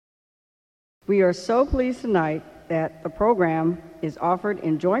We are so pleased tonight that the program is offered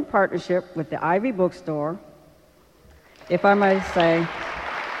in joint partnership with the Ivy Bookstore, if I may say,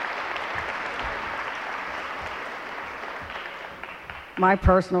 my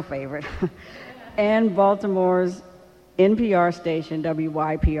personal favorite, and Baltimore's NPR station,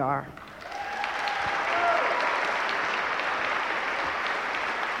 WYPR.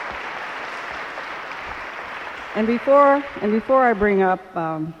 And before I bring up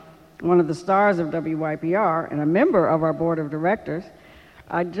one of the stars of WYPR and a member of our board of directors,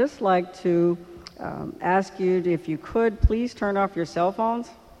 I'd just like to ask you if you could please turn off your cell phones,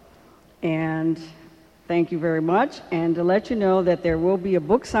 and thank you very much, and to let you know that there will be a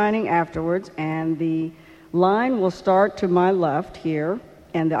book signing afterwards, and the line will start to my left here,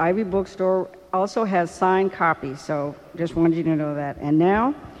 and the Ivy Bookstore also has signed copies, so just wanted you to know that. And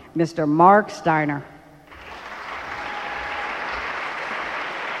now, Mr. Mark Steiner.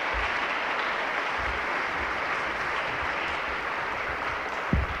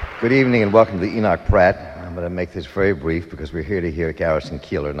 Good evening and welcome to Enoch Pratt. I'm going to make this very brief because we're here to hear Garrison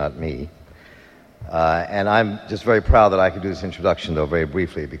Keillor, not me. And I'm just very proud that I could do this introduction, though, very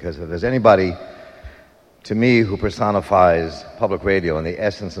briefly, because if there's anybody, to me, who personifies public radio and the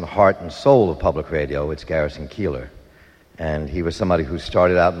essence and heart and soul of public radio, it's Garrison Keillor. And he was somebody who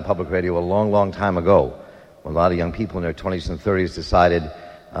started out in public radio a long, long time ago, when a lot of young people in their 20s and 30s decided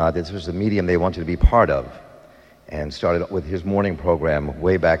that this was the medium they wanted to be part of, and started with his morning program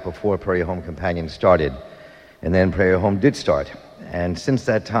way back before Prairie Home Companion started. And then Prairie Home did start. And since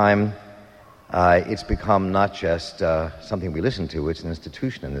that time, it's become not just something we listen to, it's an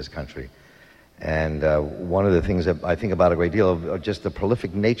institution in this country. And one of the things that I think about a great deal of just the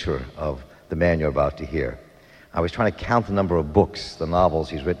prolific nature of the man you're about to hear. I was trying to count the number of books, the novels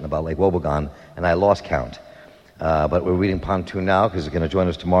he's written about Lake Wobegon, and I lost count. But we're reading Pontoon now because he's going to join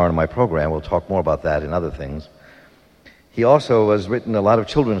us tomorrow in my program. We'll talk more about that and other things. He also has written a lot of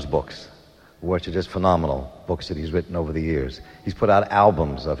children's books, which are just phenomenal books that he's written over the years. He's put out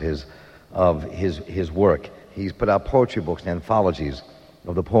albums of his work. He's put out poetry books and anthologies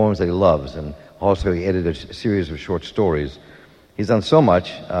of the poems that he loves, and also he edited a series of short stories. He's done so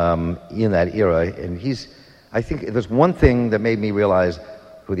much in that era, and I think there's one thing that made me realize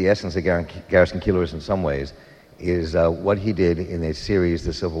who the essence of Garrison Keillor is in some ways, is what he did in a series,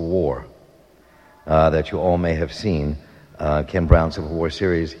 The Civil War, that you all may have seen. Ken Brown's Civil War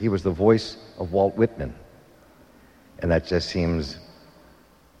series. He was the voice of Walt Whitman. And that just seems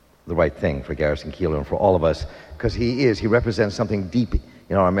the right thing for Garrison Keillor and for all of us, because he represents something deep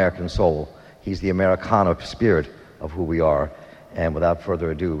in our American soul. He's the Americana spirit of who we are. And without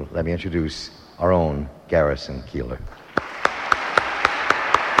further ado, let me introduce our own Garrison Keillor.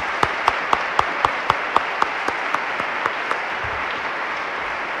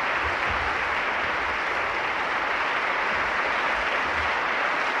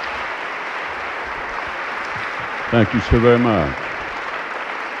 Thank you so very much.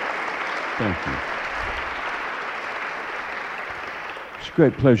 Thank you. It's a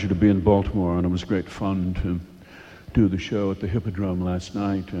great pleasure to be in Baltimore, and it was great fun to do the show at the Hippodrome last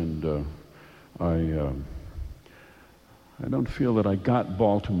night, and I don't feel that I got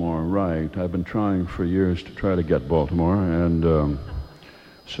Baltimore right. I've been trying for years to try to get Baltimore, and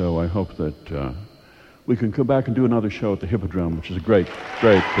so I hope that we can come back and do another show at the Hippodrome, which is a great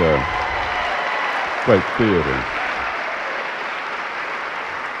theater.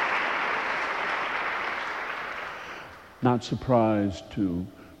 Not surprised to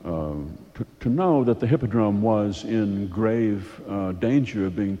know that the Hippodrome was in grave danger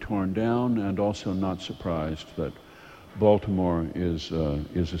of being torn down, and also not surprised that Baltimore is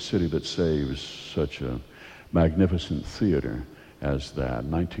a city that saves such a magnificent theater as that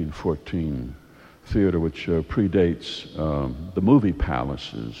 1914 theater, which predates the movie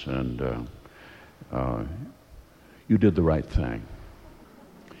palaces, and you did the right thing.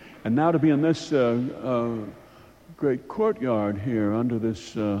 And now to be in this great courtyard here under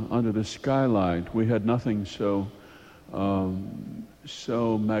this skylight. We had nothing so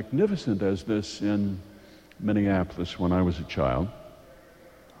magnificent as this in Minneapolis when I was a child.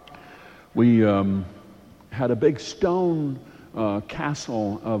 We had a big stone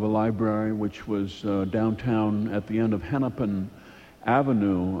castle of a library which was downtown at the end of Hennepin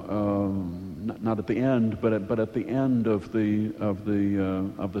Avenue, not at the end, but at the end of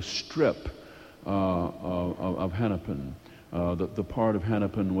the strip of Hennepin, the part of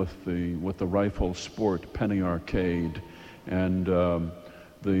Hennepin with the rifle sport penny arcade, and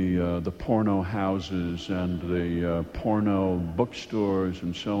the porno houses and the porno bookstores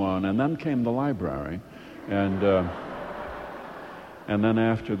and so on. And then came the library, and And then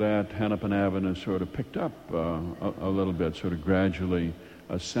after that, Hennepin Avenue sort of picked up a little bit, sort of gradually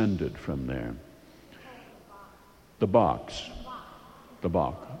ascended from there. The box. The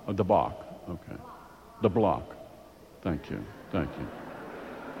block. The block. Okay. The block. Thank you. Thank you.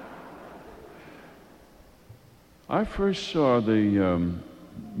 I first saw the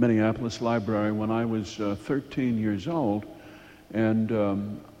Minneapolis Library when I was 13 years old,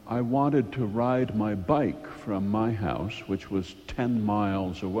 and I wanted to ride my bike from my house, which was 10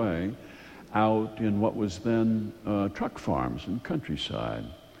 miles away, out in what was then truck farms and countryside.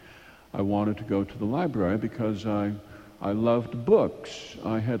 I wanted to go to the library because I loved books.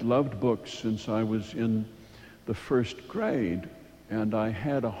 I had loved books since I was in the first grade, and I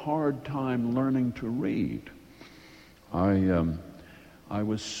had a hard time learning to read. I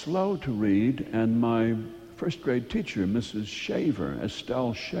was slow to read, and my first grade teacher, Mrs. Shaver,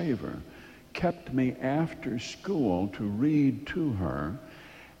 Estelle Shaver, kept me after school to read to her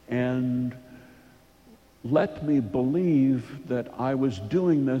and let me believe that I was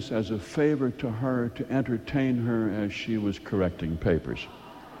doing this as a favor to her to entertain her as she was correcting papers.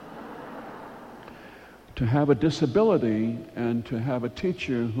 To have a disability and to have a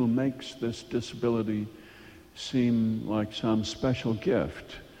teacher who makes this disability seem like some special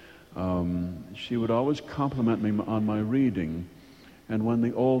gift. She would always compliment me on my reading, and when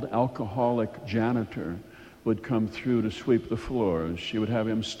the old alcoholic janitor would come through to sweep the floors, she would have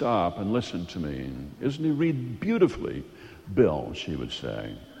him stop and listen to me. "Isn't he read beautifully, Bill?" she would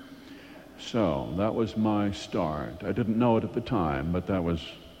say. So that was my start. I didn't know it at the time, but that was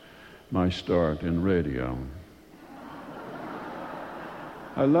my start in radio.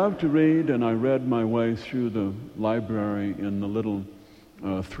 I loved to read, and I read my way through the library in the little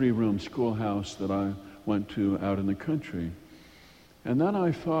three-room schoolhouse that I went to out in the country. And then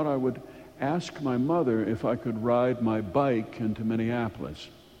I thought I would ask my mother if I could ride my bike into Minneapolis.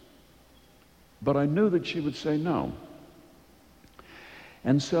 But I knew that she would say no.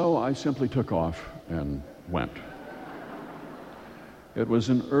 And so I simply took off and went. It was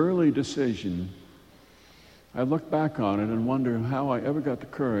an early decision. I look back on it and wonder how I ever got the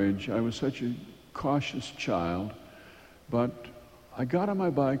courage. I was such a cautious child, but I got on my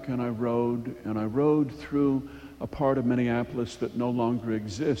bike and I rode through a part of Minneapolis that no longer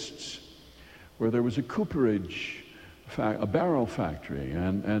exists, where there was a cooperage, a barrel factory,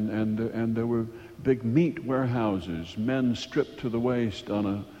 and there were big meat warehouses, men stripped to the waist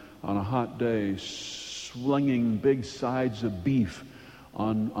on a hot day, slinging big sides of beef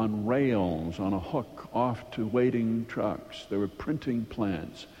on rails, on a hook, off to waiting trucks. There were printing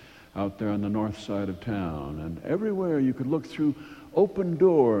plants out there on the north side of town, and everywhere you could look through open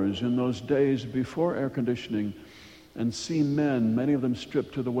doors in those days before air conditioning and see men, many of them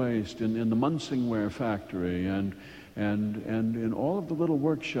stripped to the waist, in the Munsingware factory and in all of the little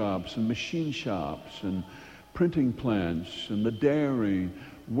workshops and machine shops and printing plants and the dairy,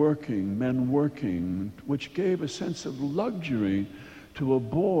 men working, which gave a sense of luxury to a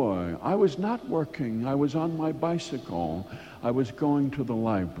boy. I was not working. I was on my bicycle. I was going to the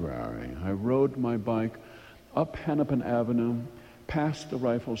library. I rode my bike up Hennepin Avenue, past the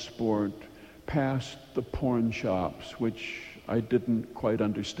Rifle Sport, past the porn shops, which I didn't quite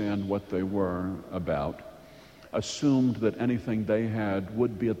understand what they were about. Assumed that anything they had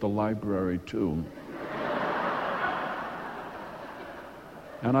would be at the library too.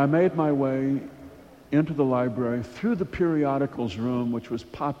 And I made my way into the library, through the periodicals room, which was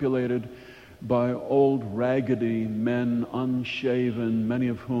populated by old raggedy men, unshaven, many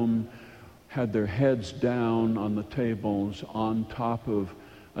of whom had their heads down on the tables on top of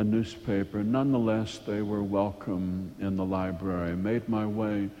a newspaper. Nonetheless, they were welcome in the library. I made my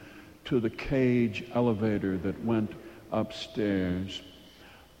way to the cage elevator that went upstairs,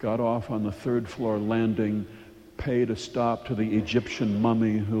 got off on the third floor landing, paid a stop to the Egyptian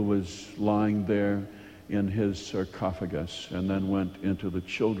mummy who was lying there in his sarcophagus, and then went into the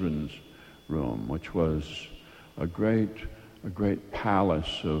children's room, which was a great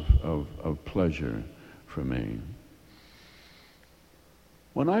palace of pleasure for me.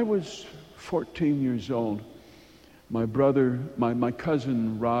 When I was 14 years old, my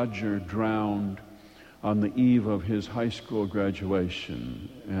cousin Roger drowned on the eve of his high school graduation,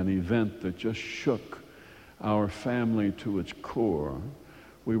 an event that just shook our family to its core.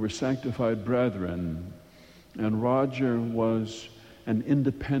 We were sanctified brethren, and Roger was an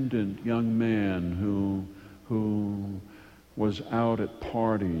independent young man who was out at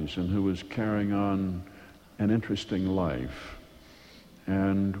parties and who was carrying on an interesting life.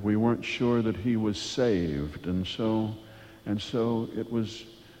 And we weren't sure that he was saved, and so it was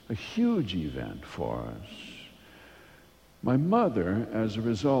a huge event for us. My mother, as a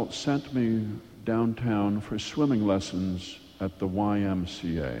result, sent me downtown for swimming lessons at the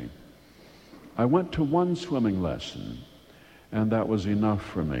YMCA. I went to one swimming lesson, and that was enough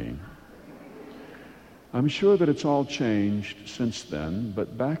for me. I'm sure that it's all changed since then,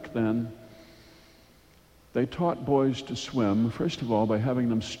 but back then, they taught boys to swim, first of all, by having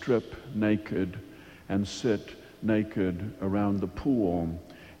them strip naked and sit naked around the pool.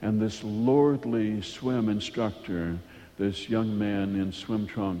 And this lordly swim instructor, this young man in swim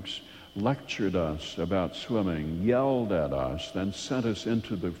trunks, lectured us about swimming, yelled at us, then sent us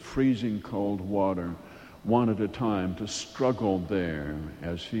into the freezing cold water one at a time to struggle there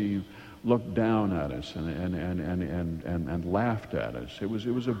as he looked down at us and laughed at us. It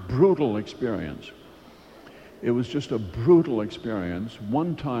was a brutal experience. It was just a brutal experience.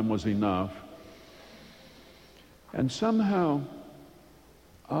 One time was enough. And somehow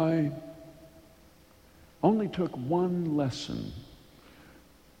I only took one lesson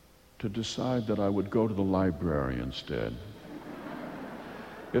to decide that I would go to the library instead.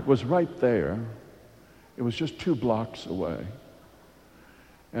 It was right there. It was just 2 blocks away.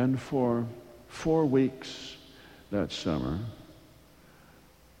 And for 4 weeks that summer,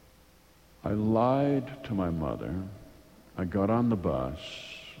 I lied to my mother. I got on the bus.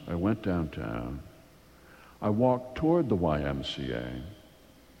 I went downtown. I walked toward the YMCA.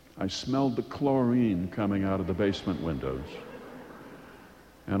 I smelled the chlorine coming out of the basement windows.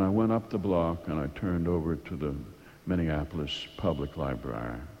 And I went up the block and I turned over to the Minneapolis Public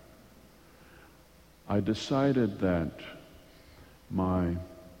Library. I decided that my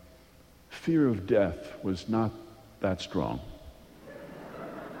fear of death was not that strong,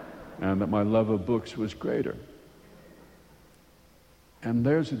 and that my love of books was greater. And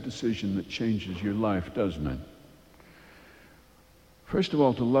there's a decision that changes your life, doesn't it? First of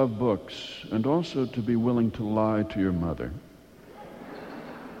all, to love books, and also to be willing to lie to your mother,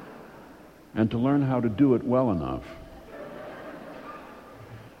 and to learn how to do it well enough.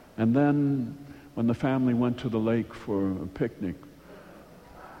 And then, when the family went to the lake for a picnic,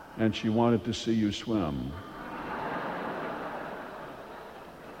 and she wanted to see you swim,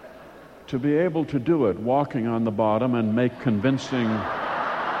 to be able to do it walking on the bottom and make convincing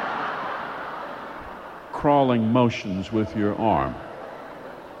crawling motions with your arm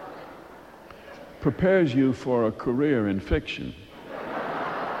prepares you for a career in fiction.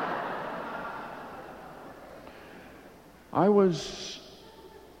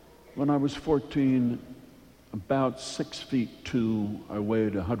 When I was 14, about 6'2". I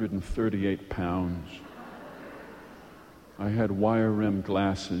weighed 138 pounds. I had wire-rimmed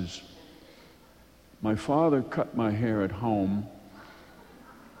glasses. My father cut my hair at home.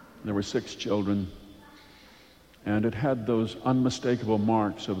 There were 6 children, and it had those unmistakable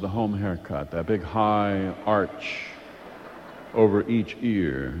marks of the home haircut, that big high arch over each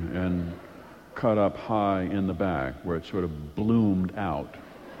ear and cut up high in the back where it sort of bloomed out.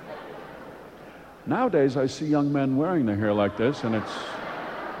 Nowadays, I see young men wearing their hair like this, and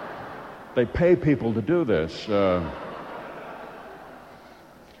they pay people to do this.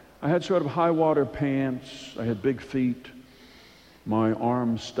 I had sort of high-water pants. I had big feet. My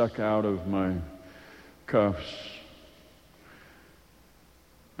arms stuck out of my cuffs.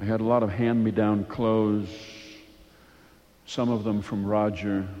 I had a lot of hand-me-down clothes, some of them from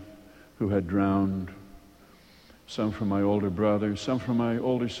Roger, who had drowned, some from my older brother, some from my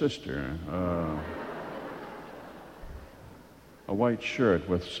older sister. A white shirt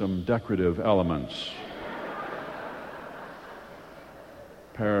with some decorative elements.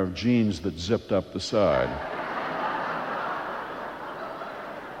 Pair of jeans that zipped up the side.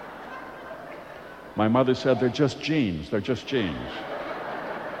 My mother said, "They're just jeans, they're just jeans."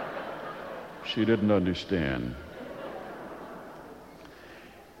 She didn't understand.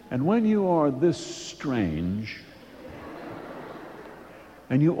 And when you are this strange,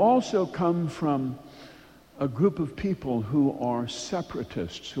 and you also come from a group of people who are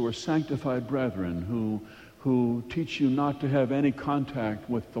separatists, who are sanctified brethren, who teach you not to have any contact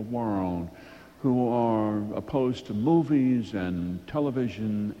with the world, who are opposed to movies and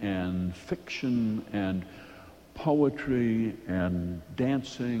television and fiction and poetry and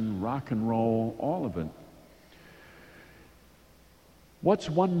dancing, rock and roll, all of it. What's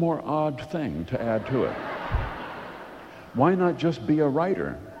one more odd thing to add to it? Why not just be a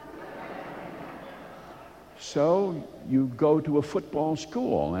writer? So you go to a football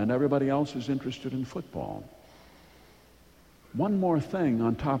school and everybody else is interested in football. One more thing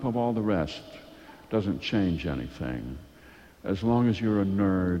on top of all the rest doesn't change anything. As long as you're a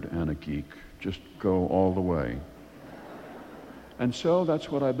nerd and a geek, just go all the way. And so that's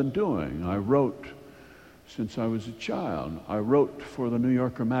what I've been doing. I wrote since I was a child. I wrote for the New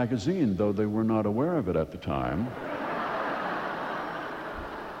Yorker magazine, though they were not aware of it at the time,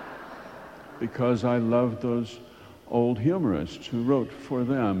 because I loved those old humorists who wrote for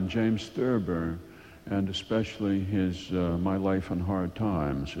them, James Thurber, and especially his My Life in Hard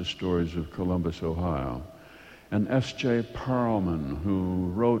Times, his stories of Columbus, Ohio. And S.J. Perelman, who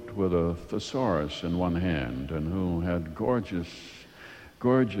wrote with a thesaurus in one hand and who had gorgeous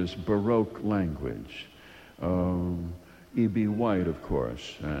Baroque language. E.B. White, of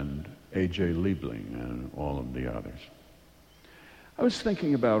course, and A.J. Liebling, and all of the others. I was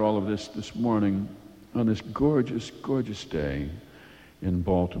thinking about all of this morning on this gorgeous, gorgeous day in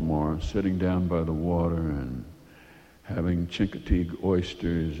Baltimore, sitting down by the water and having Chincoteague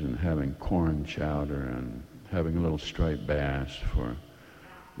oysters and having corn chowder and having a little striped bass for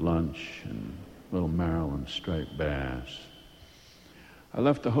lunch and little Maryland striped bass. I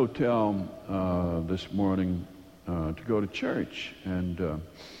left the hotel this morning to go to church, and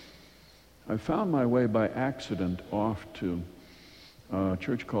I found my way by accident off to a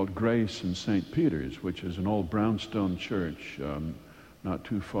church called Grace in St. Peter's, which is an old brownstone church not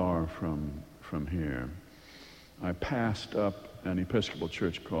too far from here. I passed up an Episcopal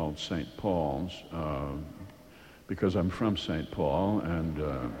church called St. Paul's because I'm from St. Paul, and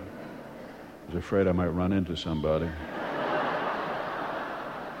was afraid I might run into somebody.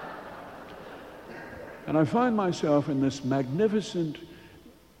 And I find myself in this magnificent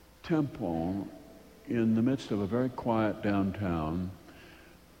temple in the midst of a very quiet downtown,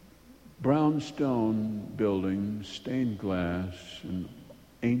 brownstone building, stained glass, and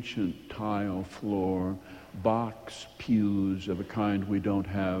ancient tile floor, box pews of a kind we don't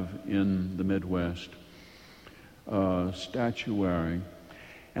have in the Midwest, statuary.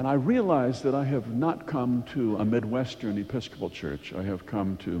 And I realize that I have not come to a Midwestern Episcopal church. I have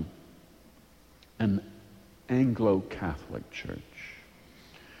come to an Anglo-Catholic church.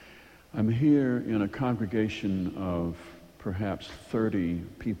 I'm here in a congregation of perhaps 30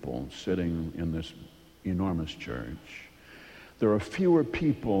 people sitting in this enormous church. There are fewer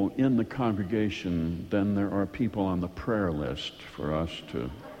people in the congregation than there are people on the prayer list for us to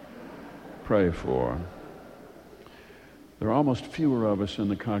pray for. There are almost fewer of us in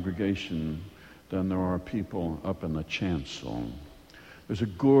the congregation than there are people up in the chancel. There's a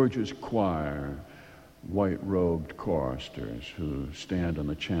gorgeous choir, white-robed choristers who stand in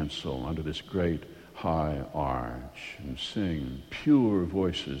the chancel under this great high arch and sing pure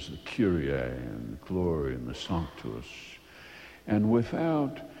voices, the Kyrie and the Glory and the Sanctus, and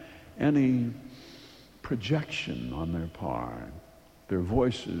without any projection on their part. Their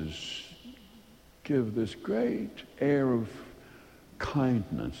voices give this great air of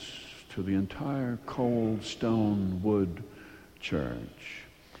kindness to the entire cold stone wood church.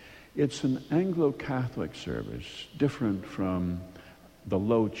 It's an Anglo-Catholic service, different from the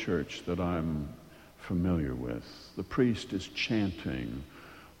low church that I'm familiar with. The priest is chanting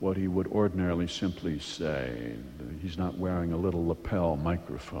what he would ordinarily simply say. He's not wearing a little lapel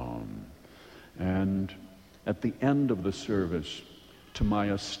microphone. And at the end of the service, to my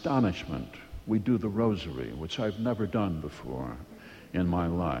astonishment, we do the rosary, which I've never done before in my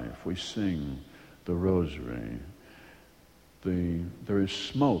life. We sing the rosary. There is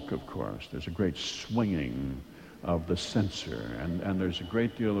smoke, of course. There's a great swinging of the censer, and there's a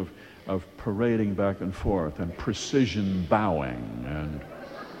great deal of parading back and forth and precision bowing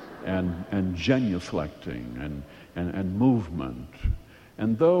and genuflecting and movement.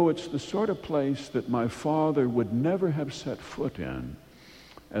 And though it's the sort of place that my father would never have set foot in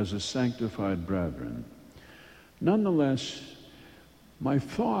as a sanctified brethren, nonetheless, my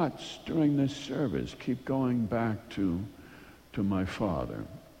thoughts during this service keep going back to my father,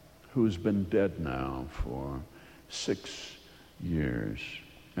 who's been dead now for 6 years,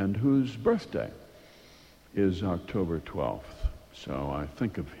 and whose birthday is October 12th. So I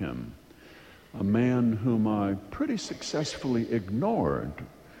think of him, a man whom I pretty successfully ignored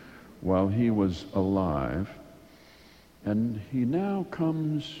while he was alive, and he now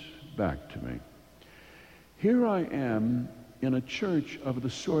comes back to me. Here I am in a church of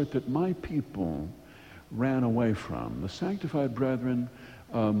the sort that my people ran away from. The Sanctified Brethren,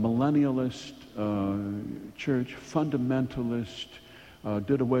 millennialist church, fundamentalist,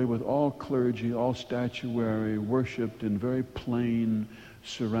 did away with all clergy, all statuary, worshipped in very plain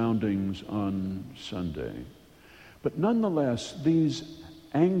surroundings on Sunday. But nonetheless, these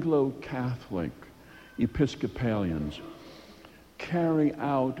Anglo-Catholic Episcopalians carry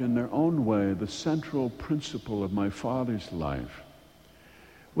out in their own way the central principle of my father's life,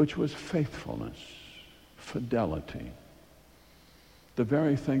 which was faithfulness, fidelity, the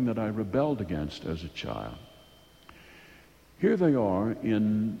very thing that I rebelled against as a child. Here they are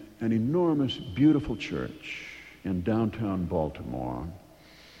in an enormous, beautiful church in downtown Baltimore,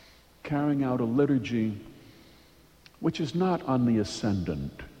 carrying out a liturgy which is not on the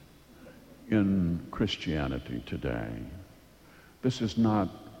ascendant in Christianity today. This is not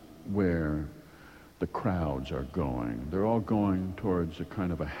where the crowds are going. They're all going towards a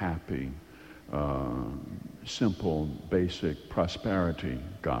kind of a happy, simple, basic prosperity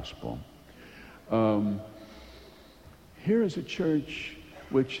gospel. Here is a church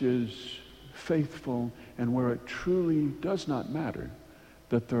which is faithful and where it truly does not matter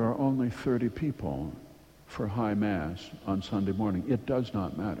that there are only 30 people for High Mass on Sunday morning. It does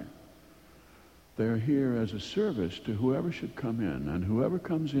not matter. They're here as a service to whoever should come in, and whoever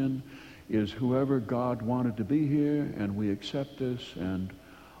comes in is whoever God wanted to be here, and we accept this, and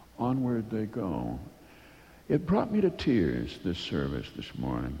onward they go. It brought me to tears, this service this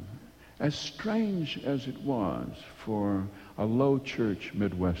morning. As strange as it was for a low church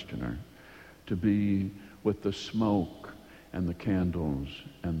Midwesterner to be with the smoke and the candles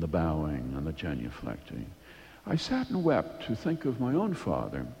and the bowing and the genuflecting, I sat and wept to think of my own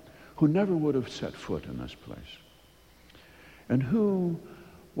father, who never would have set foot in this place, and who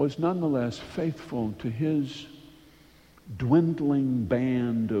was nonetheless faithful to his dwindling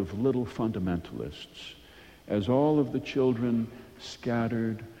band of little fundamentalists, as all of the children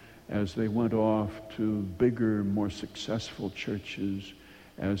scattered, as they went off to bigger, more successful churches,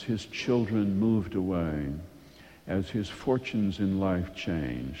 as his children moved away, as his fortunes in life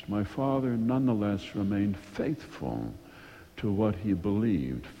changed. My father nonetheless remained faithful to what he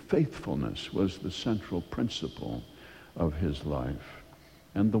believed. Faithfulness was the central principle of his life,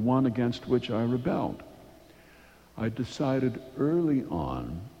 and the one against which I rebelled. I decided early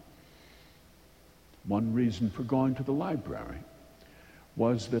on, one reason for going to the library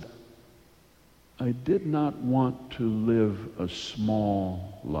was that I did not want to live a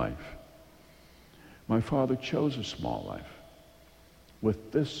small life. My father chose a small life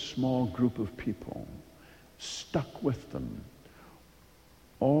with this small group of people, stuck with them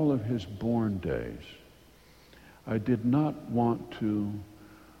all of his born days. I did not want to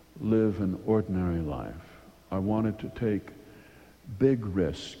live an ordinary life. I wanted to take big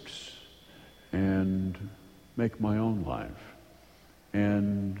risks and make my own life.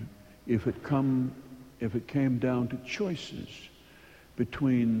 And if it came down to choices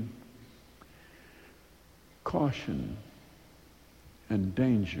between caution and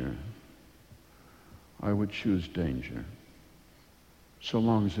danger, I would choose danger, so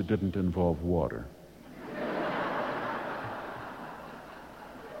long as it didn't involve water.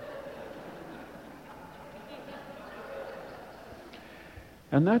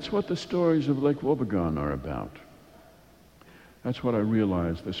 And that's what the stories of Lake Wobegon are about. That's what I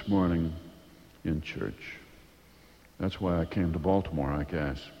realized this morning in church. That's why I came to Baltimore, I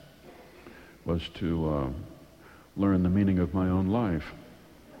guess, was to learn the meaning of my own life.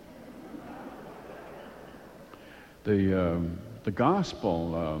 The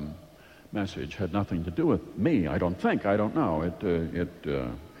gospel message had nothing to do with me, I don't think. I don't know.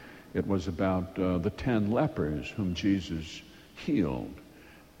 It was about the 10 lepers whom Jesus healed.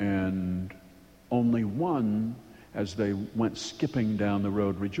 And only one, as they went skipping down the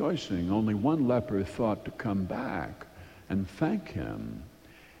road rejoicing, only one leper thought to come back and thank him.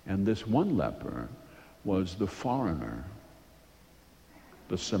 And this one leper was the foreigner,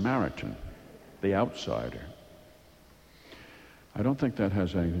 the Samaritan, the outsider. I don't think that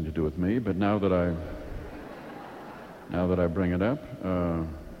has anything to do with me, but now that I bring it up,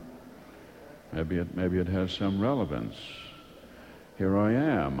 maybe it has some relevance. Here I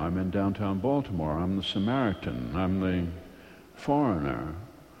am. I'm in downtown Baltimore. I'm the Samaritan. I'm the foreigner.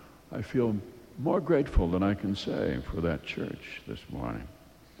 I feel more grateful than I can say for that church this morning.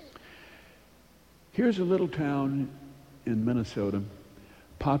 Here's a little town in Minnesota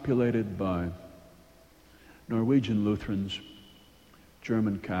populated by Norwegian Lutherans,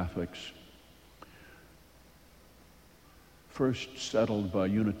 German Catholics, first settled by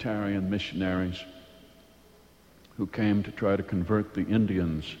Unitarian missionaries who came to try to convert the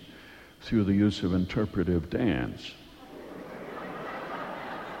Indians through the use of interpretive dance.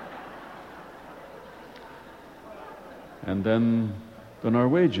 And then the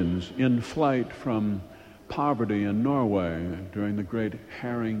Norwegians, in flight from poverty in Norway during the great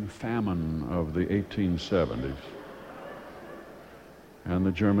herring famine of the 1870s. And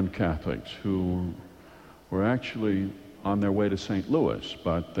the German Catholics, who were actually on their way to St. Louis,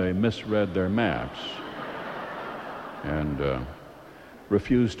 but they misread their maps and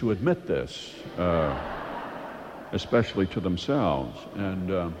refused to admit this, especially to themselves.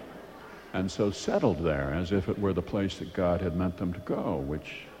 And and so settled there as if it were the place that God had meant them to go,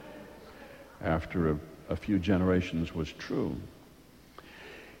 which after a few generations was true.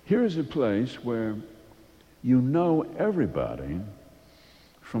 Here is a place where you know everybody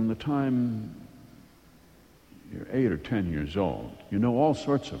from the time you're 8 or 10 years old. You know all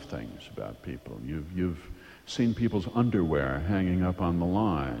sorts of things about people. You've seen people's underwear hanging up on the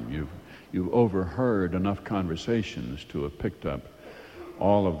line. You've overheard enough conversations to have picked up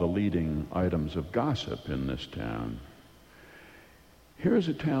all of the leading items of gossip in this town. Here's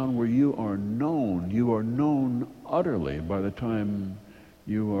a town where you are known utterly by the time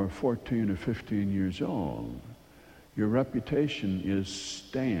you are 14 or 15 years old. Your reputation is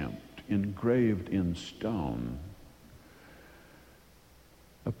stamped, engraved in stone.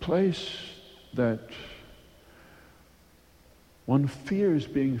 A place that one fears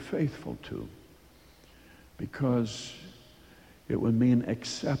being faithful to, because it would mean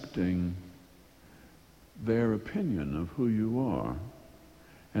accepting their opinion of who you are.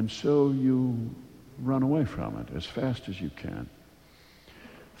 And so you run away from it as fast as you can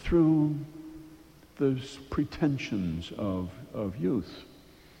through the pretensions of youth.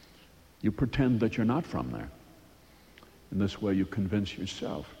 You pretend that you're not from there. In this way you convince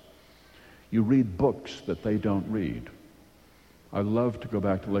yourself. You read books that they don't read. I love to go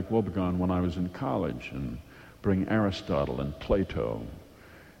back to Lake Wobegon when I was in college and bring Aristotle and Plato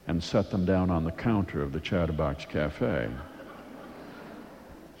and set them down on the counter of the Chatterbox Cafe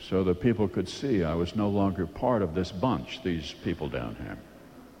so that people could see I was no longer part of this bunch, these people down here.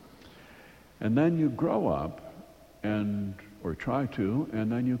 And then you grow up or try to,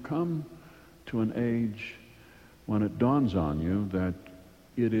 and then you come to an age when it dawns on you that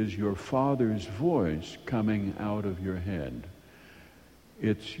it is your father's voice coming out of your head.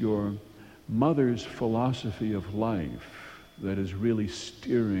 It's your mother's philosophy of life that is really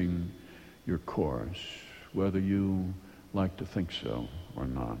steering your course, whether you like to think so or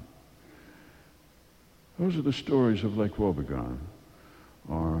not. Those are the stories of Lake Wobegon,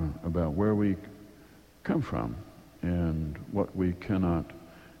 are about where we come from and what we cannot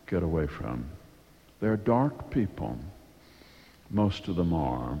get away from. They're dark people. Most of them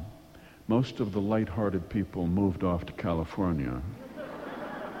are. Most of the light-hearted people moved off to California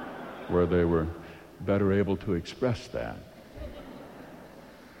where they were better able to express that.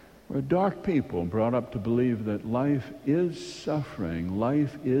 We're dark people brought up to believe that life is suffering,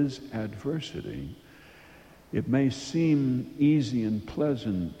 life is adversity. It may seem easy and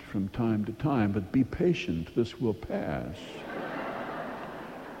pleasant from time to time, but be patient, this will pass.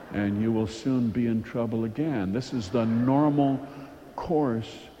 And you will soon be in trouble again. This is the normal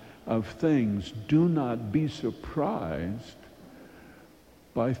course of things. Do not be surprised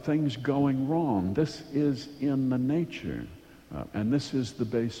by things going wrong. This is in the nature. And this is the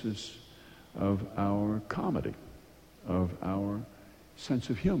basis of our comedy, of our sense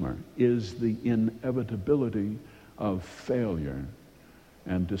of humor, is the inevitability of failure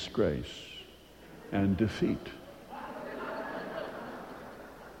and disgrace and defeat.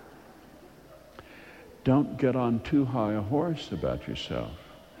 Don't get on too high a horse about yourself.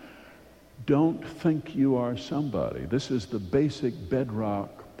 Don't think you are somebody. This is the basic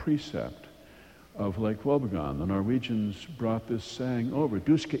bedrock precept of Lake Wobegon. The Norwegians brought this saying over.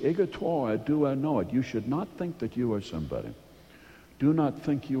 Du skal ikke tro at du er noget. You should not think that you are somebody. Do not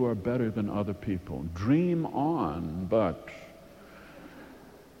think you are better than other people. Dream on, but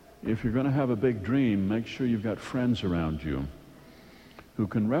if you're going to have a big dream, make sure you've got friends around you who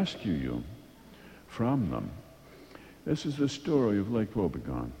can rescue you from them. This is the story of Lake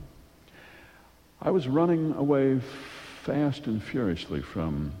Wobegon. I was running away fast and furiously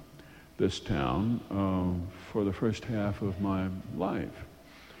from this town for the first half of my life.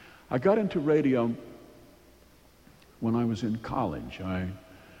 I got into radio when I was in college. I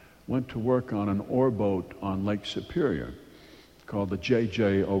went to work on an ore boat on Lake Superior called the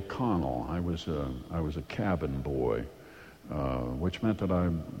J.J. O'Connell. I was a cabin boy, which meant that I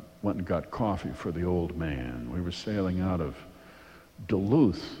went and got coffee for the old man. We were sailing out of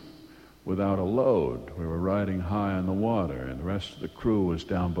Duluth without a load. We were riding high on the water, and the rest of the crew was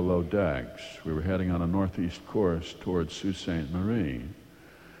down below decks. We were heading on a northeast course towards Sault Ste. Marie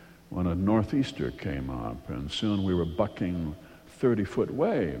when a northeaster came up, and soon we were bucking 30-foot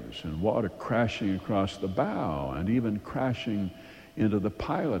waves and water crashing across the bow and even crashing into the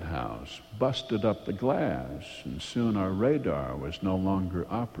pilot house, busted up the glass, and soon our radar was no longer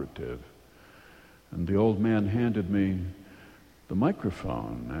operative. And the old man handed me the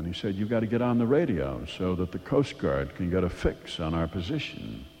microphone, and he said, "You've got to get on the radio so that the Coast Guard can get a fix on our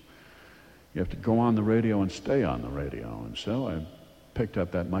position. You have to go on the radio and stay on the radio." And so I picked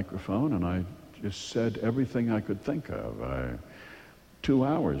up that microphone and I just said everything I could think of. 2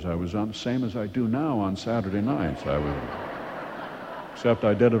 hours. I was on, same as I do now on Saturday nights. Except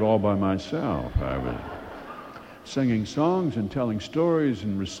I did it all by myself. I was singing songs and telling stories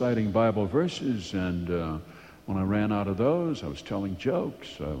and reciting Bible verses, and when I ran out of those, I was telling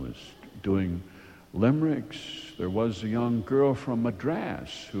jokes. I was doing limericks. There was a young girl from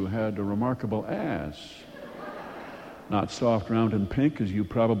Madras who had a remarkable ass. Not soft, round, and pink, as you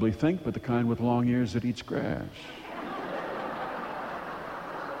probably think, but the kind with long ears that eats grass.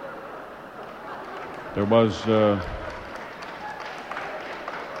 There was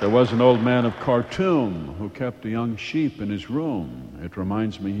an old man of Khartoum who kept a young sheep in his room. It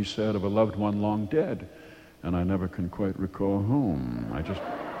reminds me, he said, of a loved one long dead, and I never can quite recall whom. I just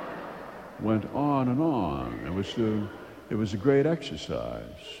went on and on. It was a great exercise.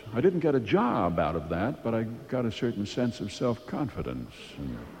 I didn't get a job out of that, but I got a certain sense of self-confidence.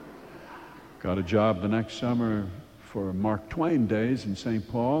 And got a job the next summer for Mark Twain Days in St.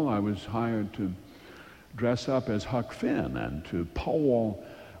 Paul. I was hired to dress up as Huck Finn and to pole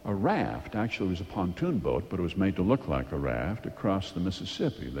a raft. Actually, it was a pontoon boat, but it was made to look like a raft across the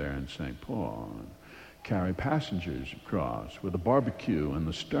Mississippi there in St. Paul. And carry passengers across with a barbecue in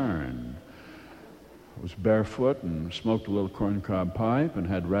the stern. I was barefoot and smoked a little corncob pipe and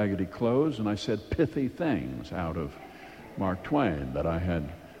had raggedy clothes, and I said pithy things out of Mark Twain that I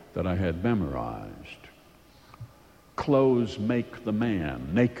had memorized. Clothes make the man.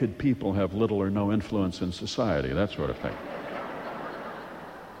 Naked people have little or no influence in society, that sort of thing.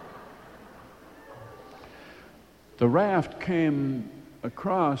 The raft came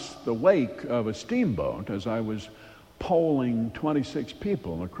across the wake of a steamboat as I was poling 26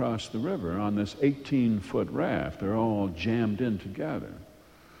 people across the river on this 18-foot raft. They're all jammed in together.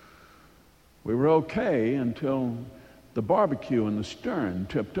 We were okay until the barbecue in the stern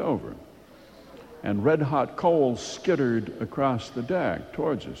tipped over and red-hot coals skittered across the deck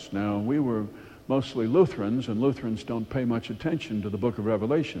towards us. Now, we were mostly Lutherans, and Lutherans don't pay much attention to the book of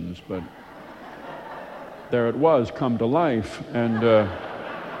Revelations, but there it was, come to life, and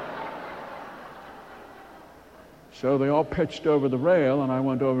so they all pitched over the rail, and I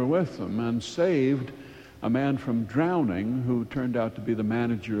went over with them and saved a man from drowning who turned out to be the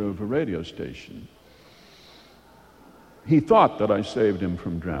manager of a radio station. He thought that I saved him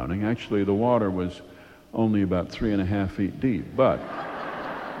from drowning. Actually, the water was only about 3.5 feet deep, but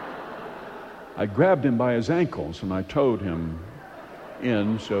I grabbed him by his ankles and I towed him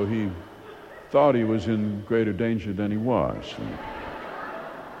in, so he thought he was in greater danger than he was. And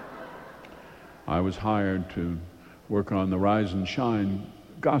I was hired to work on the Rise and Shine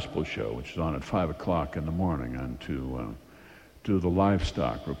gospel show, which is on at 5 o'clock in the morning, and to do the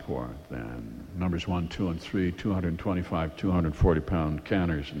livestock report then. Numbers 1, 2, and 3, 225, 240-pound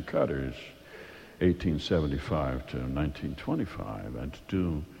canners and cutters, 1875 to 1925, and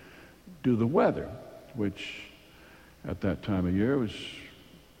to do the weather, which at that time of year was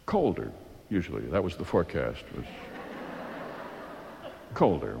colder, usually. That was the forecast, was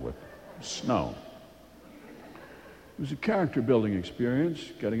colder with snow. It was a character-building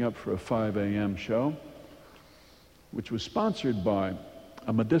experience, getting up for a 5 a.m. show, which was sponsored by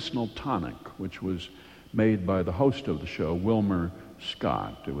a medicinal tonic, which was made by the host of the show, Wilmer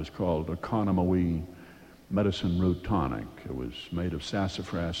Scott. It was called Economoe Medicine Root Tonic. It was made of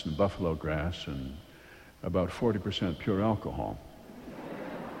sassafras and buffalo grass and about 40% pure alcohol.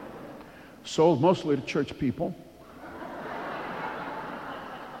 Sold mostly to church people,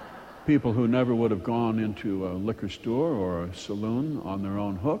 people who never would have gone into a liquor store or a saloon on their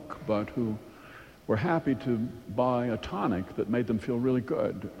own hook, but who were happy to buy a tonic that made them feel really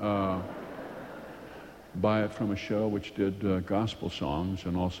good. Buy it from a show which did gospel songs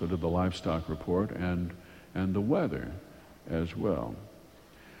and also did the livestock report and the weather as well.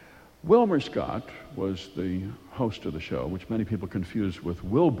 Wilmer Scott was the host of the show, which many people confuse with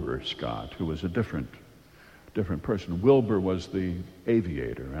Wilbur Scott, who was a different person. Wilbur was the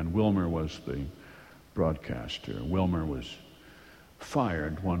aviator, and Wilmer was the broadcaster. Wilmer was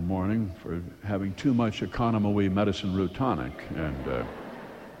fired one morning for having too much Economoe Medicine Root Tonic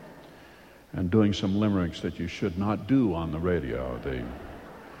and doing some limericks that you should not do on the radio.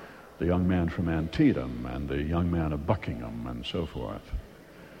 The young man from Antietam and the young man of Buckingham and so forth.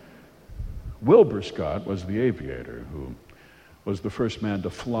 Wilbur Scott was the aviator who was the first man to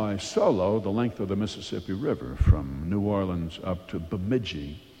fly solo the length of the Mississippi River from New Orleans up to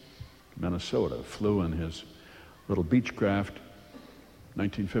Bemidji, Minnesota. Flew in his little Beechcraft,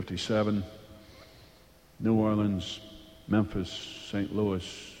 1957, New Orleans, Memphis, St.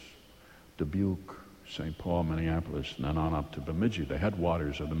 Louis, Dubuque, St. Paul, Minneapolis, and then on up to Bemidji, the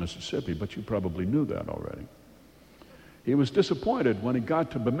headwaters of the Mississippi, but you probably knew that already. He was disappointed when he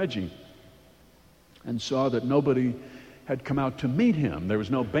got to Bemidji and saw that nobody had come out to meet him. There was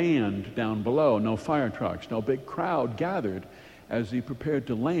no band down below, no fire trucks, no big crowd gathered as he prepared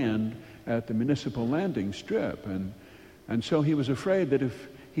to land at the municipal landing strip. And so he was afraid that if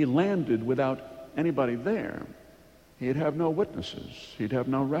he landed without anybody there, he'd have no witnesses, he'd have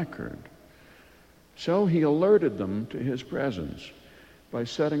no record. So he alerted them to his presence by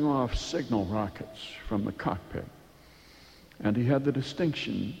setting off signal rockets from the cockpit. And he had the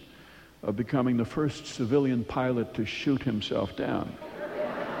distinction of becoming the first civilian pilot to shoot himself down.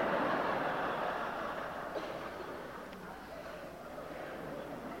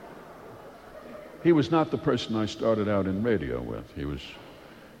 He was not the person I started out in radio with. He was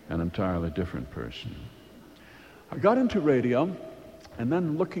an entirely different person. I got into radio, and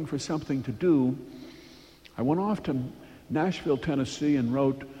then looking for something to do, I went off to Nashville, Tennessee, and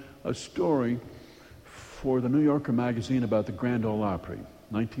wrote a story for the New Yorker magazine about the Grand Ole Opry,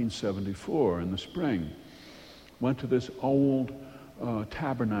 1974, in the spring. Went to this old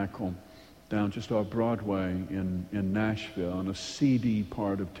tabernacle down just off Broadway in Nashville, in a seedy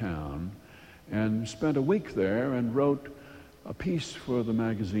part of town, and spent a week there and wrote a piece for the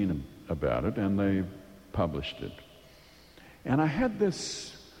magazine about it, and they published it. And I had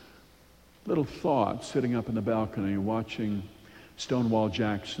this little thought sitting up in the balcony watching Stonewall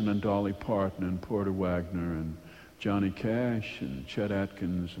Jackson and Dolly Parton and Porter Wagner and Johnny Cash and Chet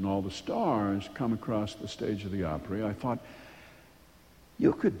Atkins and all the stars come across the stage of the Opry. I thought,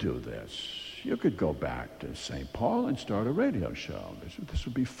 you could do this. You could go back to St. Paul and start a radio show. This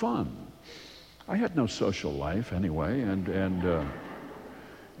would be fun. I had no social life anyway, and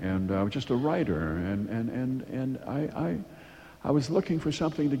I was just a writer, and I was looking for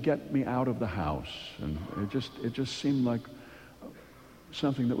something to get me out of the house, and it just seemed like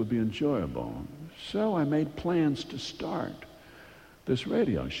something that would be enjoyable. So I made plans to start this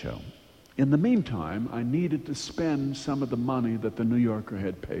radio show. In the meantime, I needed to spend some of the money that the New Yorker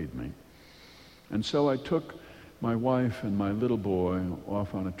had paid me. And so I took my wife and my little boy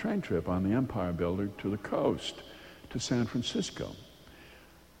off on a train trip on the Empire Builder to the coast, to San Francisco.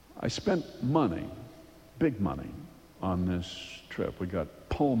 I spent money, big money, on this trip. We got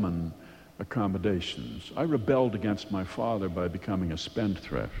Pullman accommodations. I rebelled against my father by becoming a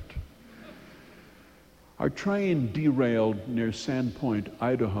spendthrift. Our train derailed near Sandpoint,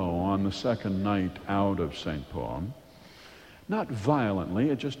 Idaho on the second night out of St. Paul. Not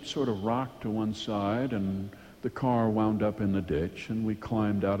violently, it just sort of rocked to one side, and the car wound up in the ditch, and we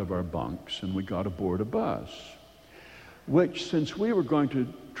climbed out of our bunks and we got aboard a bus, which, since we were going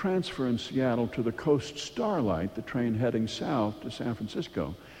to transfer in Seattle to the Coast Starlight, the train heading south to San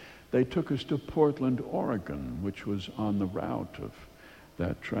Francisco, they took us to Portland, Oregon, which was on the route of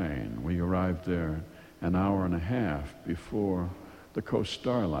that train. We arrived there an hour and a half before the Coast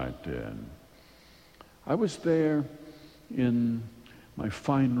Starlight did. I was there in my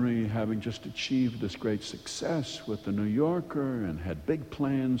finery, having just achieved this great success with the New Yorker and had big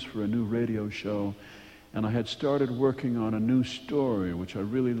plans for a new radio show, and I had started working on a new story which I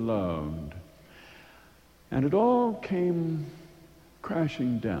really loved. And it all came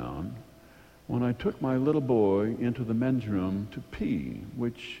crashing down when I took my little boy into the men's room to pee,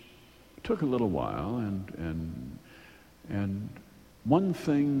 which took a little while, and one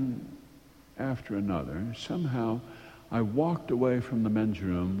thing after another, somehow I walked away from the men's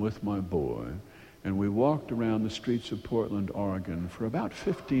room with my boy, and we walked around the streets of Portland, Oregon for about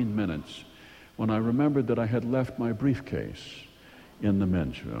 15 minutes when I remembered that I had left my briefcase in the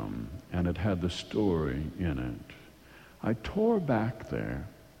men's room, and it had the story in it. I tore back there.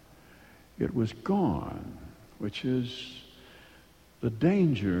 It was gone, which is the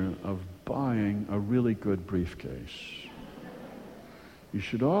danger of buying a really good briefcase. You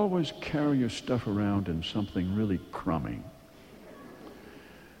should always carry your stuff around in something really crummy.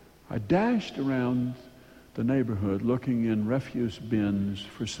 I dashed around the neighborhood looking in refuse bins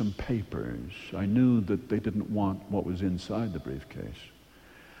for some papers. I knew that they didn't want what was inside the briefcase.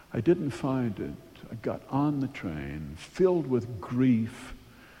 I didn't find it. I got on the train, filled with grief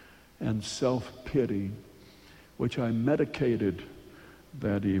and self-pity, which I medicated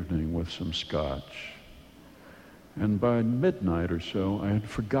that evening with some scotch. And by midnight or so, I had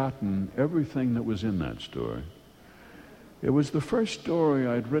forgotten everything that was in that story. It was the first story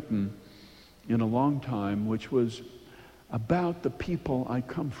I'd written in a long time, which was about the people I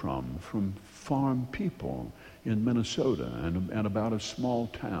come from farm people in Minnesota and about a small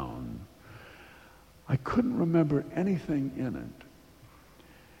town. I couldn't remember anything in it.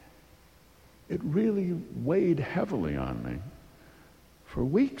 it really weighed heavily on me for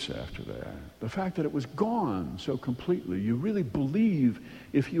weeks after that. The fact that it was gone so completely. You really believe,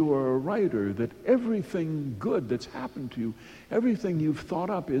 if you are a writer, that everything good that's happened to you, everything you've thought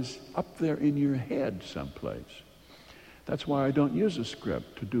up is up there in your head someplace. That's why I don't use a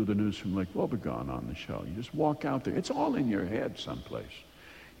script to do the News from Lake Wobegon on the show. You just walk out there. It's all in your head someplace.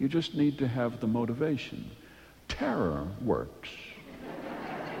 You just need to have the motivation. Terror works.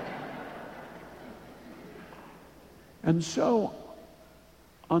 And so,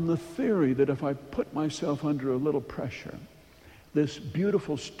 on the theory that if I put myself under a little pressure, this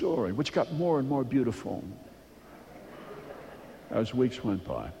beautiful story, which got more and more beautiful as weeks went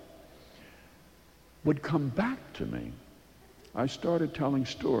by, would come back to me, I started telling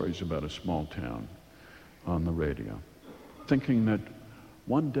stories about a small town on the radio, thinking that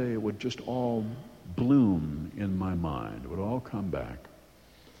one day it would just all bloom in my mind. It would all come back.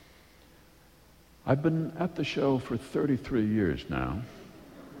 I've been at the show for 33 years now,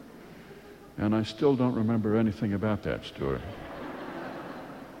 and I still don't remember anything about that story.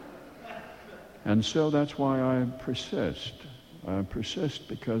 And so that's why I persist. I persist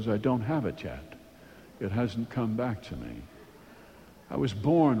because I don't have it yet. It hasn't come back to me. I was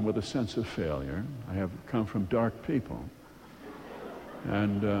born with a sense of failure. I have come from dark people.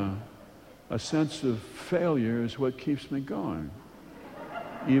 And a sense of failure is what keeps me going.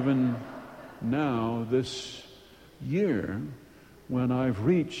 Even now, this year, when I've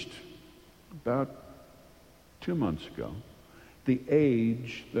reached, about 2 months ago, the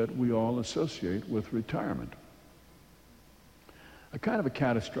age that we all associate with retirement. A kind of a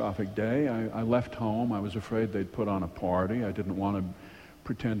catastrophic day. I left home. I was afraid they'd put on a party. I didn't want to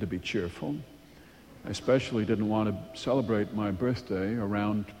pretend to be cheerful. I especially didn't want to celebrate my birthday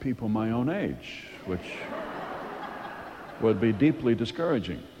around people my own age, which would be deeply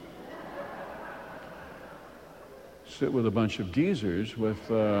discouraging. Sit with a bunch of geezers with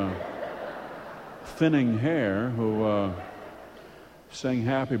thinning hair who sing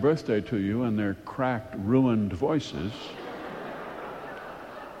happy birthday to you in their cracked, ruined voices.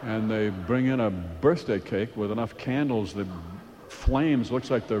 And they bring in a birthday cake with enough candles that flames,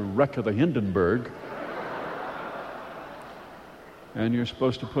 looks like the wreck of the Hindenburg. And you're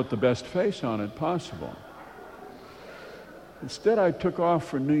supposed to put the best face on it possible. Instead, I took off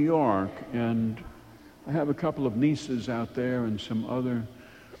for New York, and I have a couple of nieces out there and some other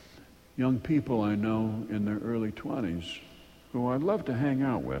young people I know in their early 20s who I'd love to hang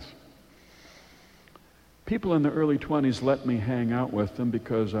out with. People in the early 20s let me hang out with them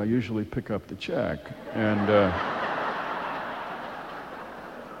because I usually pick up the check. And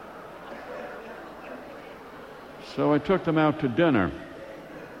so I took them out to dinner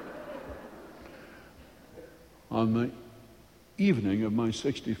on the evening of my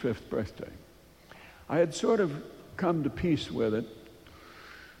 65th birthday. I had sort of come to peace with it.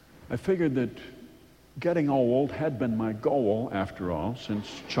 I figured that getting old had been my goal, after all,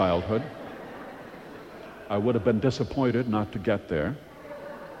 since childhood. I would have been disappointed not to get there.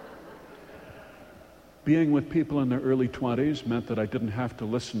 Being with people in their early 20s meant that I didn't have to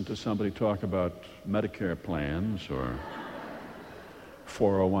listen to somebody talk about Medicare plans or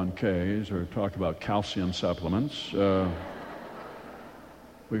 401ks or talk about calcium supplements.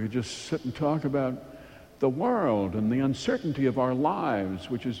 We could just sit and talk about the world and the uncertainty of our lives,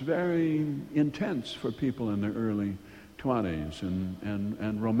 which is very intense for people in their early 20s,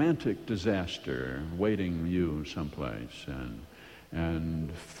 and romantic disaster waiting you someplace,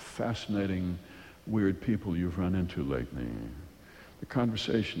 and fascinating weird people you've run into lately. The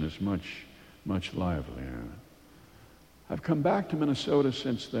conversation is much, much livelier. I've come back to Minnesota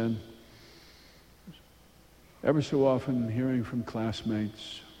since then, ever so often hearing from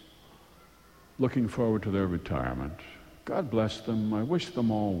classmates, looking forward to their retirement. God bless them. I wish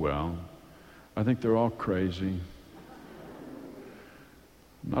them all well. I think they're all crazy.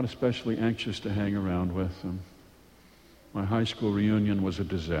 I'm not especially anxious to hang around with them. My high school reunion was a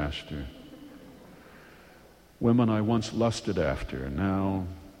disaster. Women I once lusted after now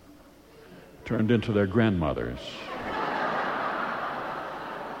turned into their grandmothers.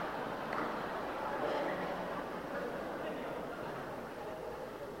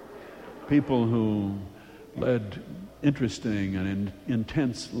 People who led interesting and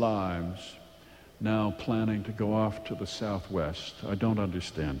intense lives now planning to go off to the Southwest. I don't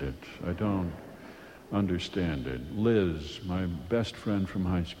understand it. I don't understand it. Liz, my best friend from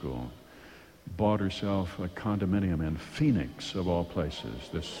high school, bought herself a condominium in Phoenix, of all places.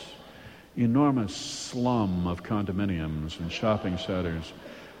 This enormous slum of condominiums and shopping centers,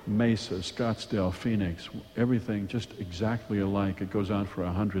 Mesa, Scottsdale, Phoenix, everything just exactly alike. It goes on for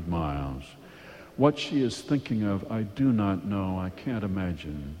 100 miles. What she is thinking of, I do not know. I can't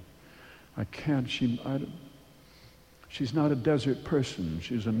imagine. She's not a desert person.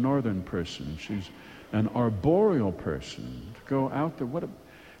 She's a northern person. She's an arboreal person. To go out there,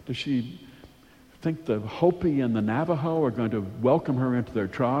 does she think the Hopi and the Navajo are going to welcome her into their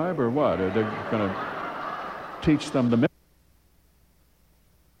tribe, or what? Are they going to teach them the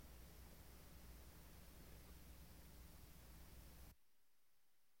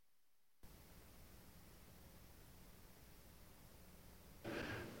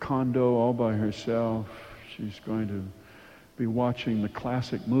condo all by herself? She's going to be watching the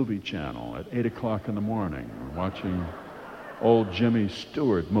classic movie channel at 8 o'clock in the morning, or watching old Jimmy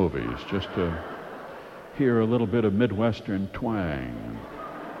Stewart movies just to hear a little bit of Midwestern twang,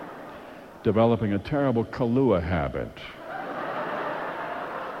 developing a terrible Kahlua habit.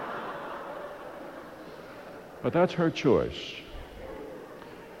 But that's her choice.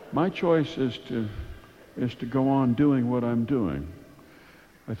 My choice is to go on doing what I'm doing.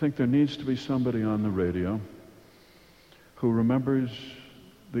 I think there needs to be somebody on the radio who remembers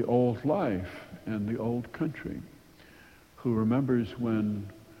the old life and the old country, who remembers when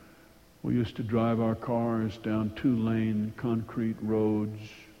we used to drive our cars down 2-lane concrete roads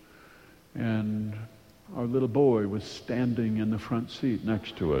and our little boy was standing in the front seat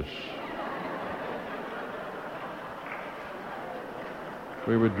next to us.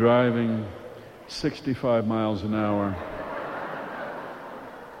 We were driving 65 miles an hour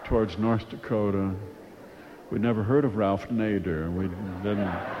towards North Dakota. We'd never heard of Ralph Nader. We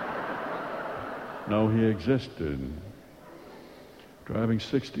didn't know he existed. Driving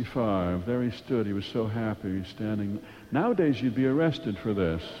 65, there he stood. He was so happy. He's standing. Nowadays, you'd be arrested for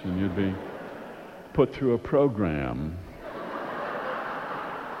this, and you'd be put through a program.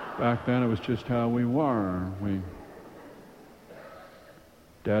 Back then, it was just how we were.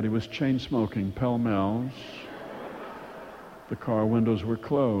 Daddy was chain smoking pell-mells. The car windows were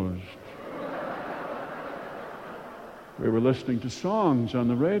closed. We were listening to songs on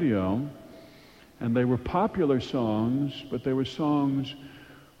the radio, and they were popular songs, but they were songs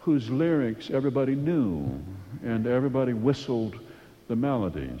whose lyrics everybody knew, and everybody whistled the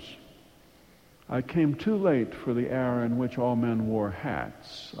melodies. I came too late for the era in which all men wore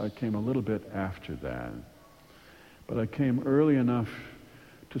hats. I came a little bit after that. But I came early enough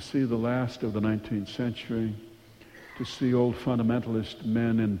to see the last of the 19th century, to see old fundamentalist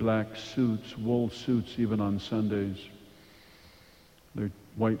men in black suits, wool suits even on Sundays, their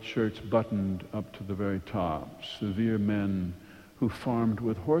white shirts buttoned up to the very top, severe men who farmed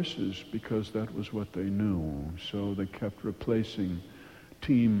with horses because that was what they knew. So they kept replacing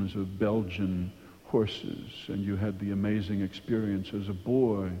teams of Belgian horses, and you had the amazing experience as a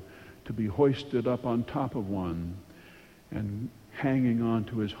boy to be hoisted up on top of one and hanging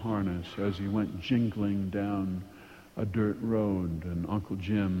onto his harness as he went jingling down a dirt road, and Uncle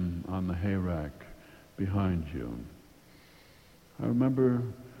Jim on the hayrack behind you. I remember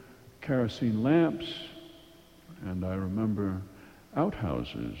kerosene lamps, and I remember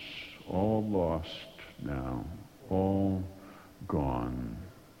outhouses, all lost now, all gone.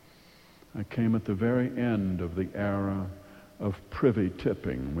 I came at the very end of the era of privy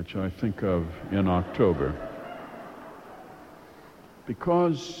tipping, which I think of in October,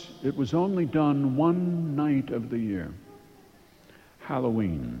 because it was only done one night of the year,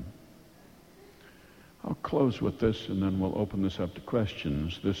 Halloween. I'll close with this, and then we'll open this up to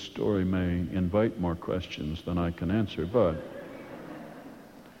questions. This story may invite more questions than I can answer, but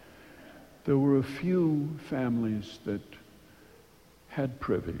there were a few families that had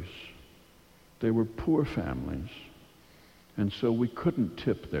privies. They were poor families, and so we couldn't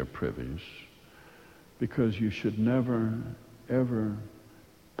tip their privies, because you should never, ever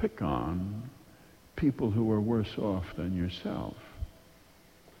pick on people who are worse off than yourself.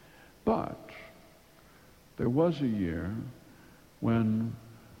 But there was a year when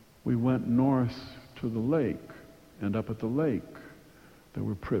we went north to the lake, and up at the lake there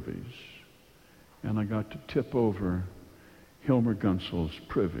were privies, and I got to tip over Hilmer Gunsel's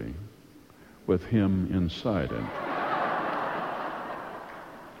privy with him inside it,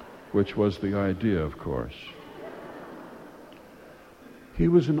 which was the idea, of course. He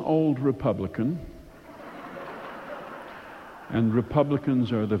was an old Republican, and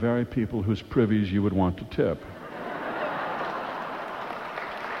Republicans are the very people whose privies you would want to tip.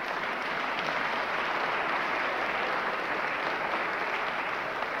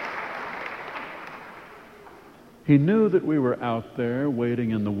 He knew that we were out there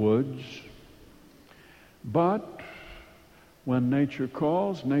waiting in the woods, but when nature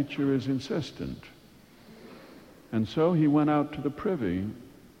calls, nature is insistent. And so he went out to the privy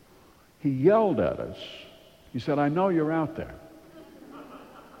He yelled at us. He said, "I know you're out there."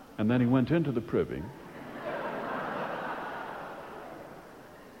 And then he went into the privy.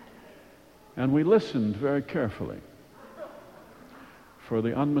 And we listened very carefully for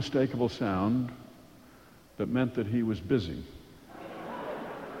the unmistakable sound that meant that he was busy.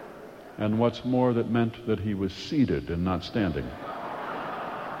 And what's more, that meant that he was seated and not standing.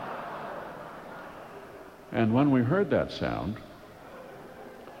 And when we heard that sound,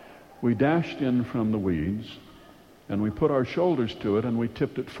 we dashed in from the weeds, and we put our shoulders to it, and we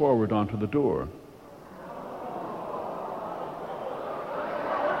tipped it forward onto the door.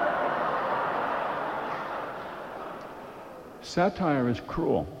 Satire is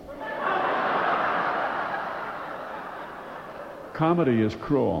cruel. Comedy is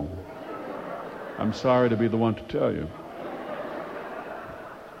cruel. I'm sorry to be the one to tell you.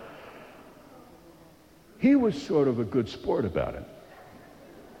 He was sort of a good sport about it.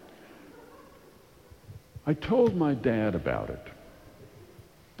 I told my dad about it.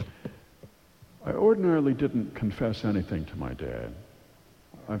 I ordinarily didn't confess anything to my dad.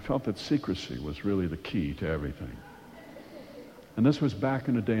 I felt that secrecy was really the key to everything. And this was back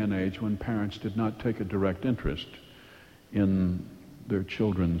in a day and age when parents did not take a direct interest in their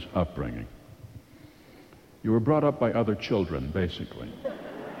children's upbringing. You were brought up by other children, basically.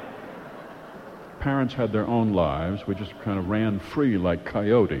 Parents had their own lives. We just kind of ran free like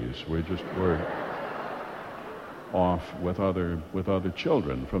coyotes. We just were off with other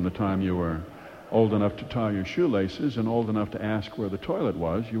children. From the time you were old enough to tie your shoelaces and old enough to ask where the toilet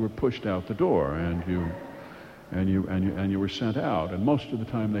was, you were pushed out the door, and you were sent out. And most of the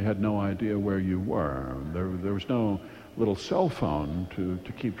time, they had no idea where you were. There was no little cell phone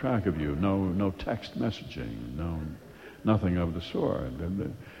to keep track of you. No text messaging. Nothing of the sort. And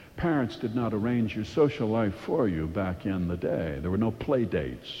the parents did not arrange your social life for you back in the day. There were no play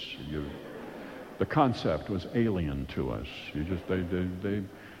dates. The concept was alien to us.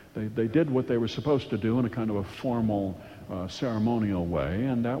 They did what they were supposed to do in a kind of a formal, ceremonial way,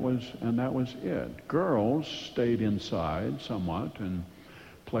 and that was it. Girls stayed inside somewhat and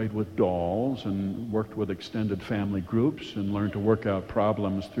played with dolls and worked with extended family groups and learned to work out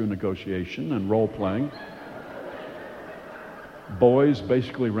problems through negotiation and role-playing. Boys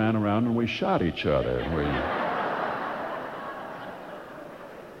basically ran around and we shot each other.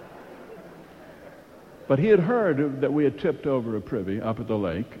 But he had heard that we had tipped over a privy up at the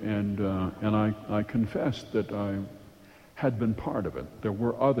lake, and I confessed that I had been part of it. There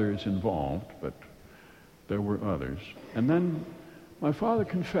were others involved, but there were others. And then my father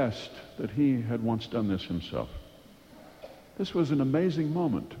confessed that he had once done this himself. This was an amazing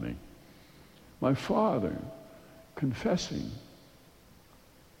moment to me. My father confessing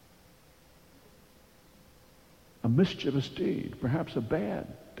a mischievous deed, perhaps a bad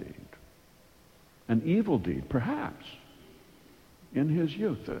deed. An evil deed, perhaps, in his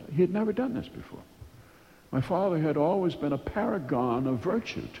youth. He had never done this before. My father had always been a paragon of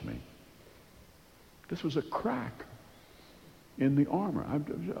virtue to me. This was a crack in the armor.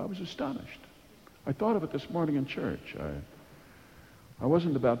 I was astonished. I thought of it this morning in church. I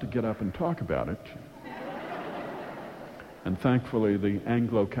wasn't about to get up and talk about it. And thankfully, the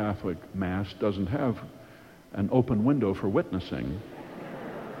Anglo-Catholic Mass doesn't have an open window for witnessing.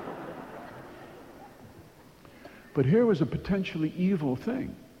 But here was a potentially evil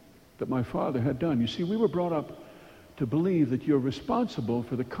thing that my father had done. You see, we were brought up to believe that you're responsible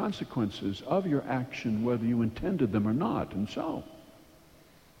for the consequences of your action, whether you intended them or not. And so,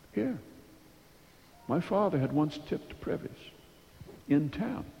 here, my father had once tipped privies in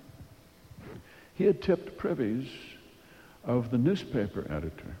town. He had tipped privies of the newspaper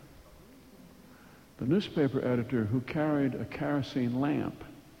editor. The newspaper editor who carried a kerosene lamp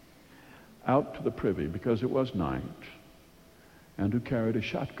out to the privy because it was night, and who carried a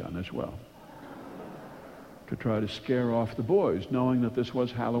shotgun as well to try to scare off the boys, knowing that this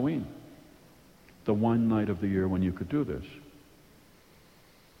was Halloween, the one night of the year when you could do this.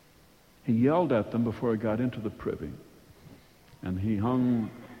 He yelled at them before he got into the privy, and he hung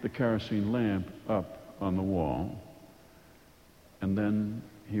the kerosene lamp up on the wall, and then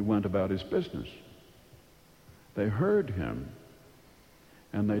he went about his business. They heard him,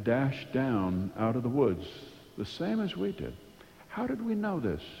 and they dashed down out of the woods, the same as we did. How did we know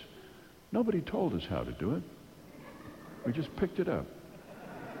this? Nobody told us how to do it. We just picked it up.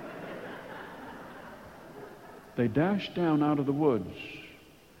 They dashed down out of the woods,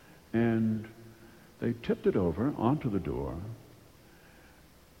 and they tipped it over onto the door,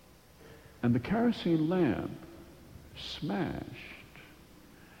 and the kerosene lamp smashed,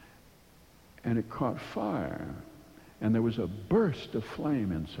 and it caught fire, and there was a burst of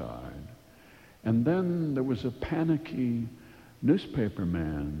flame inside. And then there was a panicky newspaper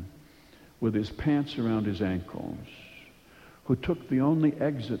man with his pants around his ankles who took the only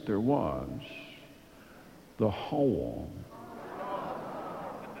exit there was, the hole.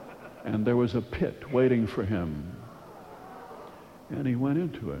 And there was a pit waiting for him. And he went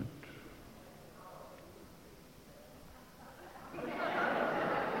into it.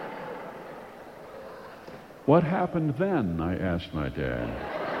 What happened then? I asked my dad.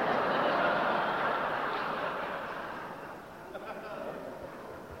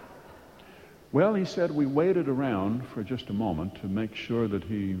 Well, he said we waited around for just a moment to make sure that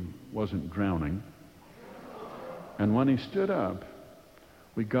he wasn't drowning. And when he stood up,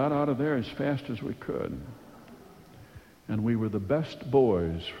 we got out of there as fast as we could. And we were the best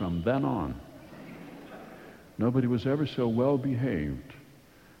boys from then on. Nobody was ever so well behaved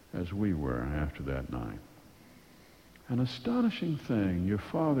as we were after that night. An astonishing thing, your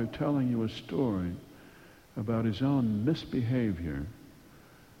father telling you a story about his own misbehavior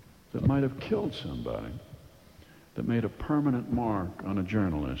that might have killed somebody, that made a permanent mark on a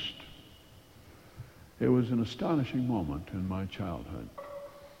journalist. It was an astonishing moment in my childhood.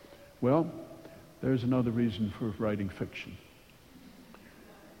 Well, there's another reason for writing fiction.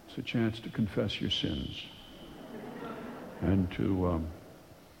 It's a chance to confess your sins and to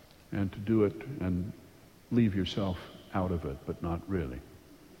do it and leave yourself out of it, but not really.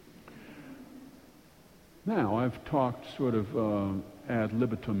 Now, I've talked sort of ad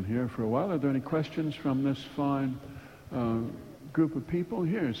libitum here for a while. Are there any questions from this fine group of people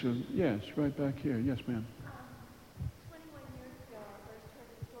here? So, yes, right back here. Yes, ma'am. 21 years ago, I first heard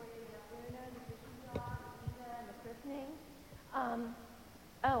the story of Bruno, the fishing dog, Eva, and the christening.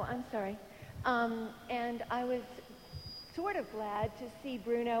 I'm sorry. And I was sort of glad to see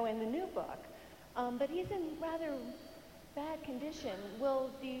Bruno in the new book. But he's in rather bad condition.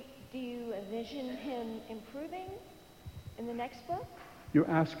 Do you envision him improving in the next book? You're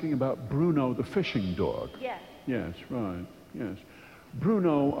asking about Bruno the fishing dog. Yes. Yes, right. Yes.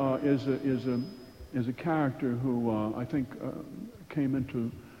 Bruno is a character who I think came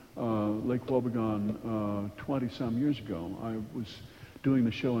into Lake Wobegon 20-some years ago. I was doing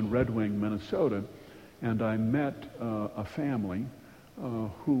the show in Red Wing, Minnesota, and I met a family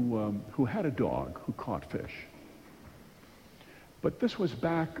who had a dog who caught fish. But this was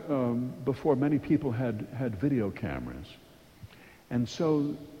back before many people had video cameras. And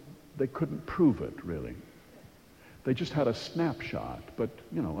so they couldn't prove it, really. They just had a snapshot, but,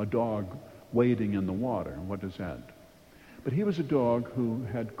 a dog wading in the water. What is that? But he was a dog who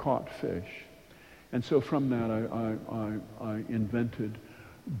had caught fish. And so from that, I invented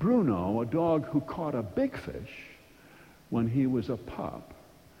Bruno, a dog who caught a big fish when he was a pup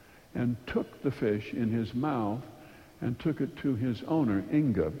and took the fish in his mouth and took it to his owner,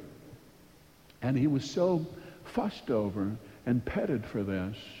 Inga. And he was so fussed over and petted for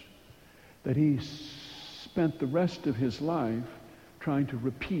this that he spent the rest of his life trying to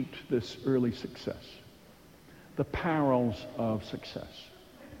repeat this early success, the perils of success,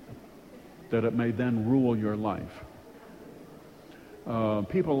 that it may then rule your life.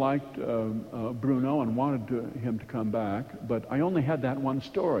 People liked Bruno and wanted him to come back, but I only had that one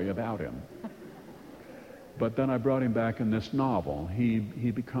story about him. But then I brought him back in this novel. He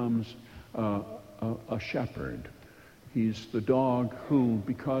becomes a shepherd. He's the dog who,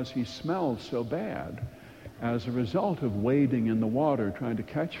 because he smells so bad, as a result of wading in the water trying to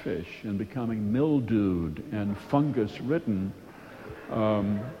catch fish and becoming mildewed and fungus-ridden,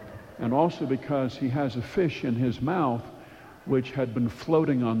 and also because he has a fish in his mouth which had been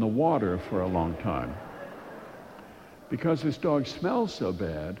floating on the water for a long time. Because this dog smells so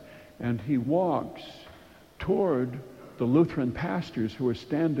bad, and he walks toward the Lutheran pastors who are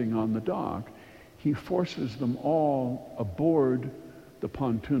standing on the dock, he forces them all aboard the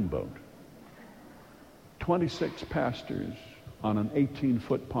pontoon boat. 26 pastors on an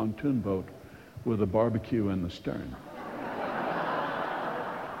 18-foot pontoon boat with a barbecue in the stern.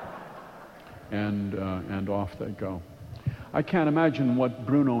 And off they go. I can't imagine what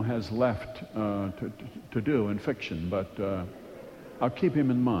Bruno has left to do in fiction, but I'll keep him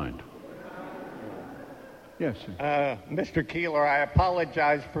in mind. Yes, sir. Mr. Keeler, I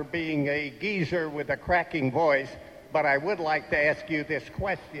apologize for being a geezer with a cracking voice, but I would like to ask you this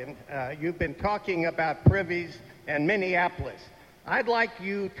question. You've been talking about privies and Minneapolis. I'd like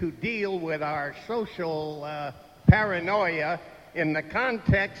you to deal with our social paranoia in the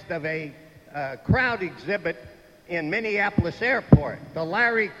context of a crowd exhibit in Minneapolis Airport, the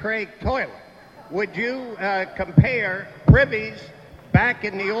Larry Craig toilet. Would you compare privies back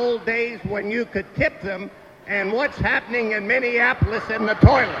in the old days when you could tip them and what's happening in Minneapolis in the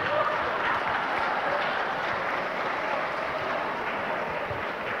toilet.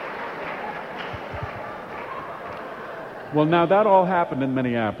 Well, now that all happened in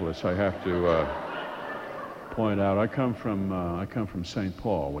Minneapolis, I have to point out. I come from St.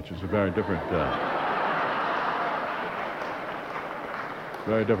 Paul, which is a very different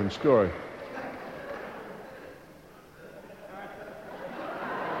story.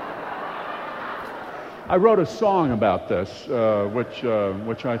 I wrote a song about this,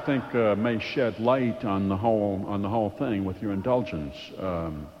 which I think may shed light on the whole thing, with your indulgence.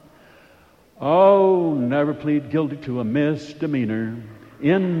 Oh, never plead guilty to a misdemeanor.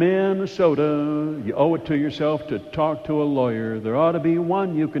 In Minnesota, you owe it to yourself to talk to a lawyer. There ought to be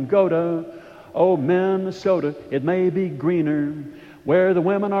one you can go to. Oh, Minnesota, it may be greener, where the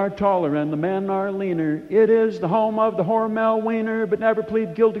women are taller and the men are leaner. It is the home of the Hormel Wiener, but never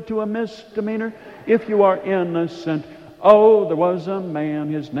plead guilty to a misdemeanor if you are innocent. Oh, there was a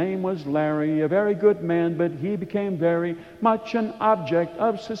man, his name was Larry, a very good man, but he became very much an object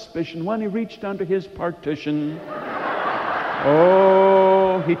of suspicion when he reached under his partition.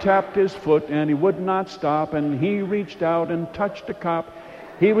 Oh, he tapped his foot and he would not stop, and he reached out and touched a cop.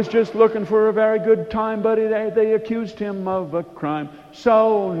 He was just looking for a very good time, but they accused him of a crime.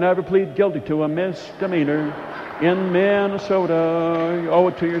 So never plead guilty to a misdemeanor. In Minnesota, you owe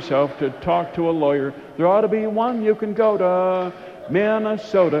it to yourself to talk to a lawyer. There ought to be one you can go to.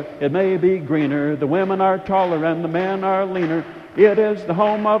 Minnesota, it may be greener. The women are taller and the men are leaner. It is the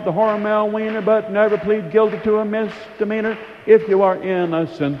home of the Hormel Wiener, but never plead guilty to a misdemeanor if you are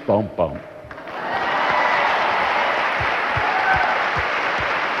innocent. Boom, boom.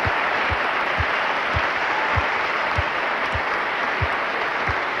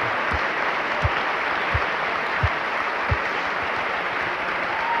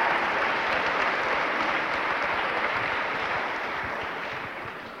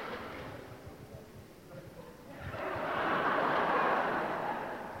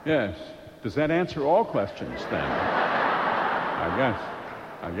 Yes. Does that answer all questions then?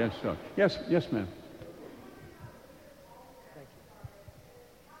 I guess so. Yes, ma'am.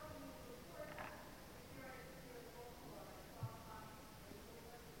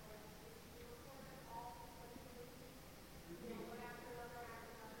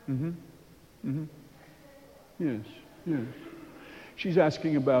 Yes. She's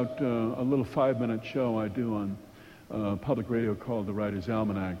asking about a little 5-minute show I do on public radio called The Writer's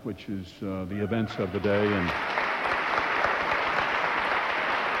Almanac, which is the events of the day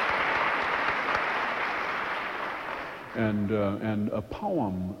and a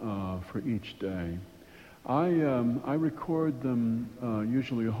poem for each day. I record them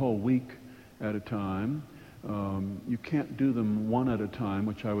usually a whole week at a time. You can't do them one at a time,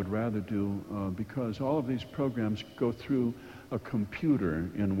 which I would rather do because all of these programs go through a computer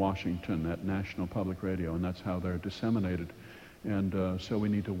in Washington at National Public Radio, and that's how they're disseminated. And so we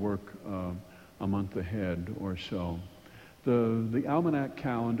need to work a month ahead or so. The almanac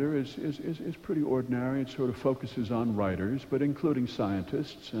calendar is pretty ordinary. It sort of focuses on writers, but including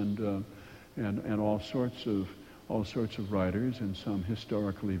scientists and all sorts of writers and some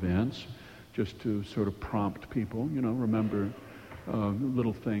historical events, just to sort of prompt people, remember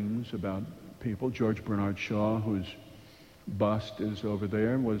little things about people. George Bernard Shaw, whose bust is over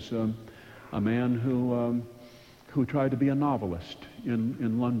there, was a man who tried to be a novelist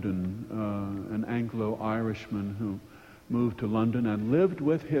in London, an Anglo-Irishman who moved to London and lived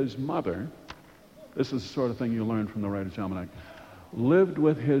with his mother. This is the sort of thing you learn from the Writer's Almanac. Lived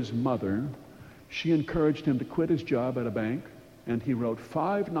with his mother. She encouraged him to quit his job at a bank, and he wrote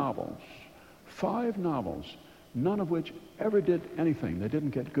 5 novels. 5 novels, none of which ever did anything. They didn't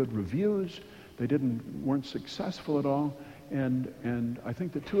get good reviews. They weren't successful at all. And I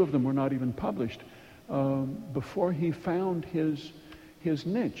think that 2 of them were not even published before he found his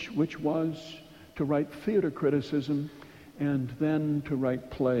niche, which was to write theater criticism and then to write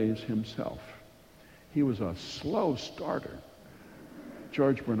plays himself. He was a slow starter,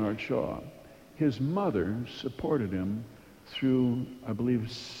 George Bernard Shaw. His mother supported him through, I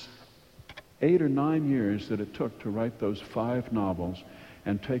believe, 8 or 9 years that it took to write those 5 novels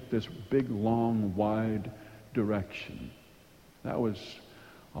and take this big, long, wide direction. That was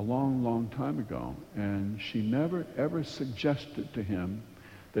a long, long time ago, and she never, ever suggested to him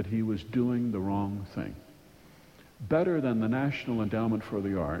that he was doing the wrong thing. Better than the National Endowment for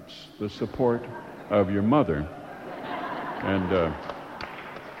the Arts, the support of your mother. And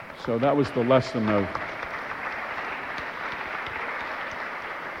so that was the lesson of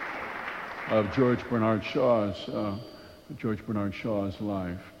George Bernard Shaw's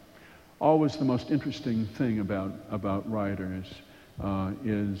life. always the most interesting thing about writers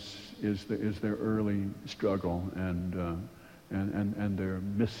is their early struggle and their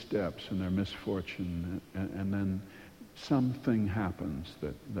missteps and their misfortune, and then something happens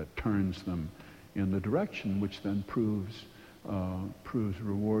that turns them in the direction which then proves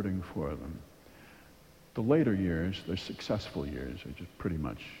rewarding for them. The later years, their successful years, are just pretty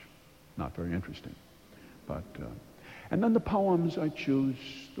much not very interesting. But and then the poems I choose,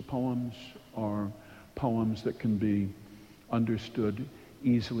 the poems are poems that can be understood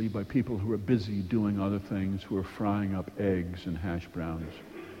easily by people who are busy doing other things, who are frying up eggs and hash browns,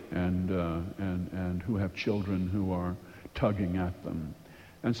 and who have children who are tugging at them,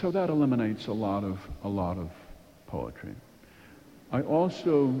 and so that eliminates a lot of poetry. I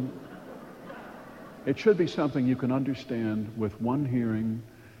also, it should be something you can understand with one hearing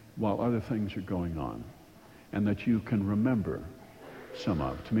while other things are going on, and that you can remember some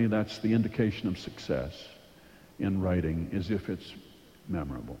of. To me, that's the indication of success in writing, is if it's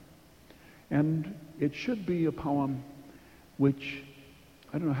memorable. And it should be a poem which,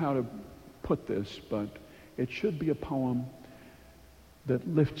 I don't know how to put this, but it should be a poem that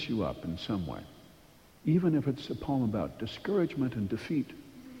lifts you up in some way. Even if it's a poem about discouragement and defeat,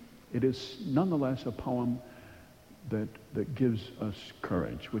 it is nonetheless a poem that gives us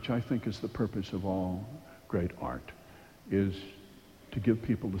courage, which I think is the purpose of all great art, is to give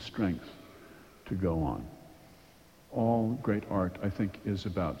people the strength to go on. All great art, I think, is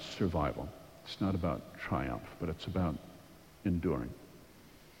about survival. It's not about triumph, but it's about enduring.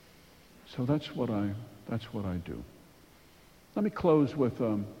 So that's what I do. Let me close with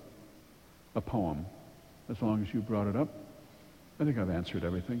a poem, as long as you brought it up. I think I've answered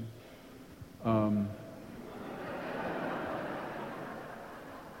everything.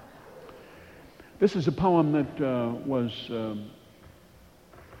 This is a poem that was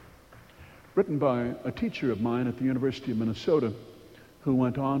written by a teacher of mine at the University of Minnesota, who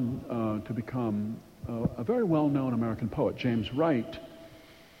went on to become a very well-known American poet, James Wright.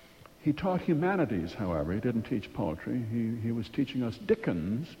 He taught humanities, however. He didn't teach poetry. He was teaching us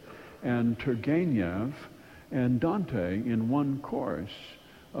Dickens and Turgenev and Dante in one course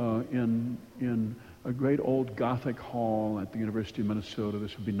in a great old Gothic hall at the University of Minnesota.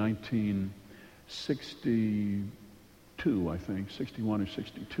 This would be 1962, I think, 61 or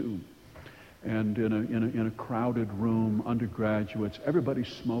 62. And in a crowded room, undergraduates, everybody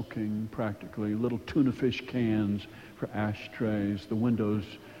smoking practically, little tuna fish cans for ashtrays, the windows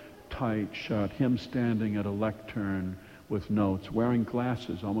tight shut, him standing at a lectern with notes, wearing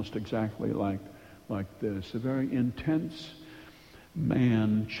glasses almost exactly like this. A very intense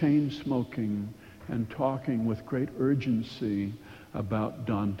man, chain smoking and talking with great urgency about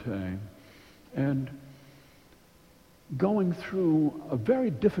Dante. And going through a very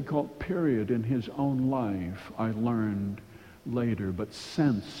difficult period in his own life, I learned later, but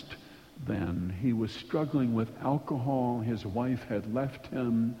sensed then. He was struggling with alcohol. His wife had left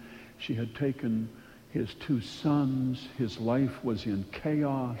him. She had taken his 2 sons. His life was in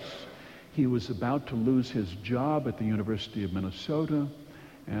chaos. He was about to lose his job at the University of Minnesota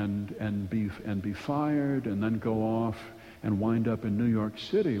and be fired, and then go off and wind up in New York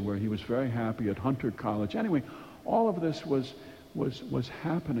City, where he was very happy at Hunter College. Anyway, all of this was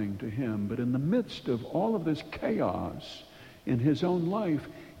happening to him, but in the midst of all of this chaos in his own life,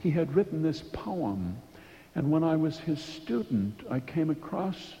 he had written this poem. And when I was his student, I came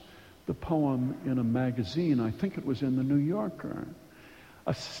across the poem in a magazine. I think it was in the New Yorker.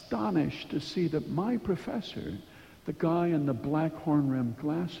 Astonished to see that my professor, the guy in the black horn-rimmed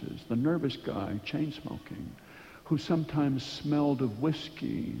glasses, the nervous guy, chain-smoking, who sometimes smelled of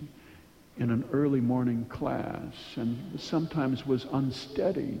whiskey in an early morning class and sometimes was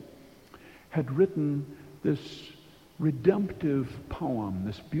unsteady, had written this redemptive poem,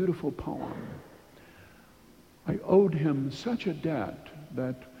 this beautiful poem. I owed him such a debt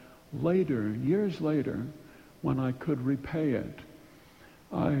that later, years later, when I could repay it,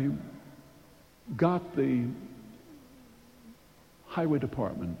 I got the highway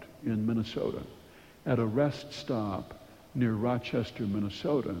department in Minnesota at a rest stop near Rochester,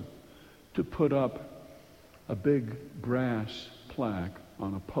 Minnesota, to put up a big brass plaque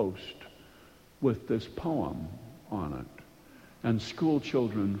on a post with this poem on it. And school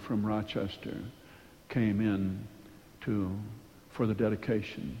children from Rochester came in for the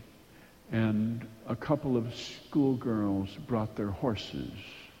dedication. And a couple of schoolgirls brought their horses,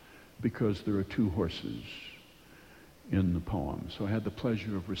 because there are 2 horses in the poem. So I had the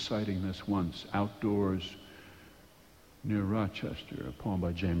pleasure of reciting this once outdoors near Rochester, a poem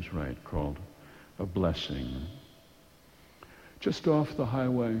by James Wright called A Blessing. Just off the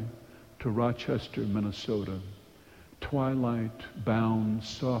highway to Rochester, Minnesota. Twilight bounds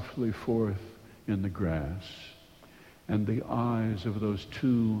softly forth in the grass, and the eyes of those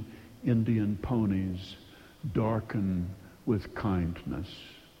two Indian ponies darken with kindness.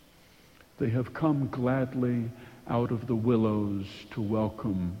 They have come gladly out of the willows to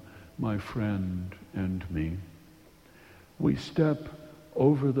welcome my friend and me. We step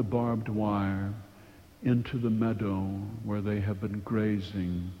over the barbed wire into the meadow where they have been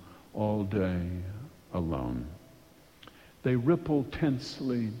grazing all day alone. They ripple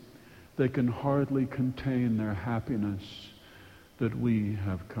tensely. They can hardly contain their happiness that we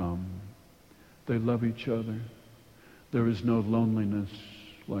have come. They love each other. There is no loneliness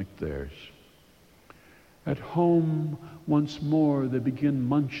like theirs. At home, once more, they begin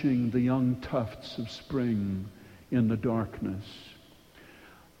munching the young tufts of spring in the darkness.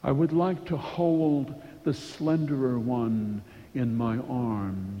 I would like to hold the slenderer one in my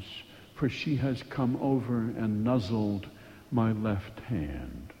arms, for she has come over and nuzzled my left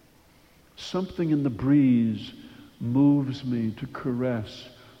hand. Something in the breeze moves me to caress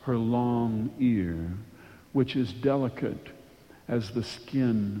her long ear, which is delicate as the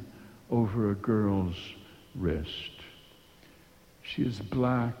skin over a girl's wrist. She is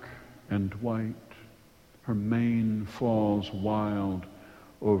black and white. Her mane falls wild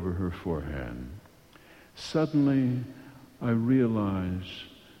over her forehead. Suddenly, I realize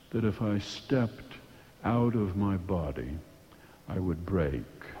that if I stepped out of my body, I would break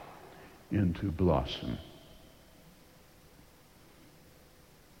into blossom.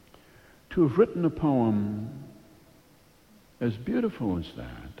 To have written a poem as beautiful as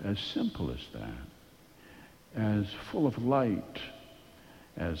that, as simple as that, as full of light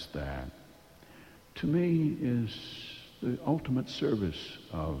as that, to me is the ultimate service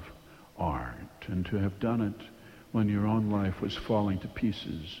of art. And to have done it when your own life was falling to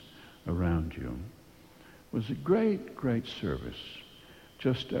pieces around you was a great, great service,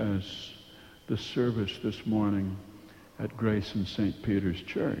 just as the service this morning at Grace and St. Peter's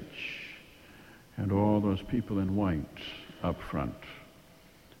Church, and all those people in white up front,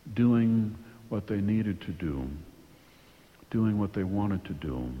 doing what they needed to do, doing what they wanted to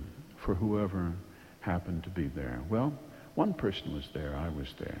do for whoever happened to be there. Well, one person was there, I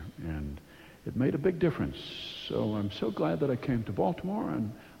was there, and it made a big difference. So I'm so glad that I came to Baltimore,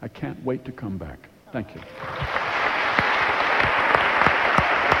 and I can't wait to come back. Thank you.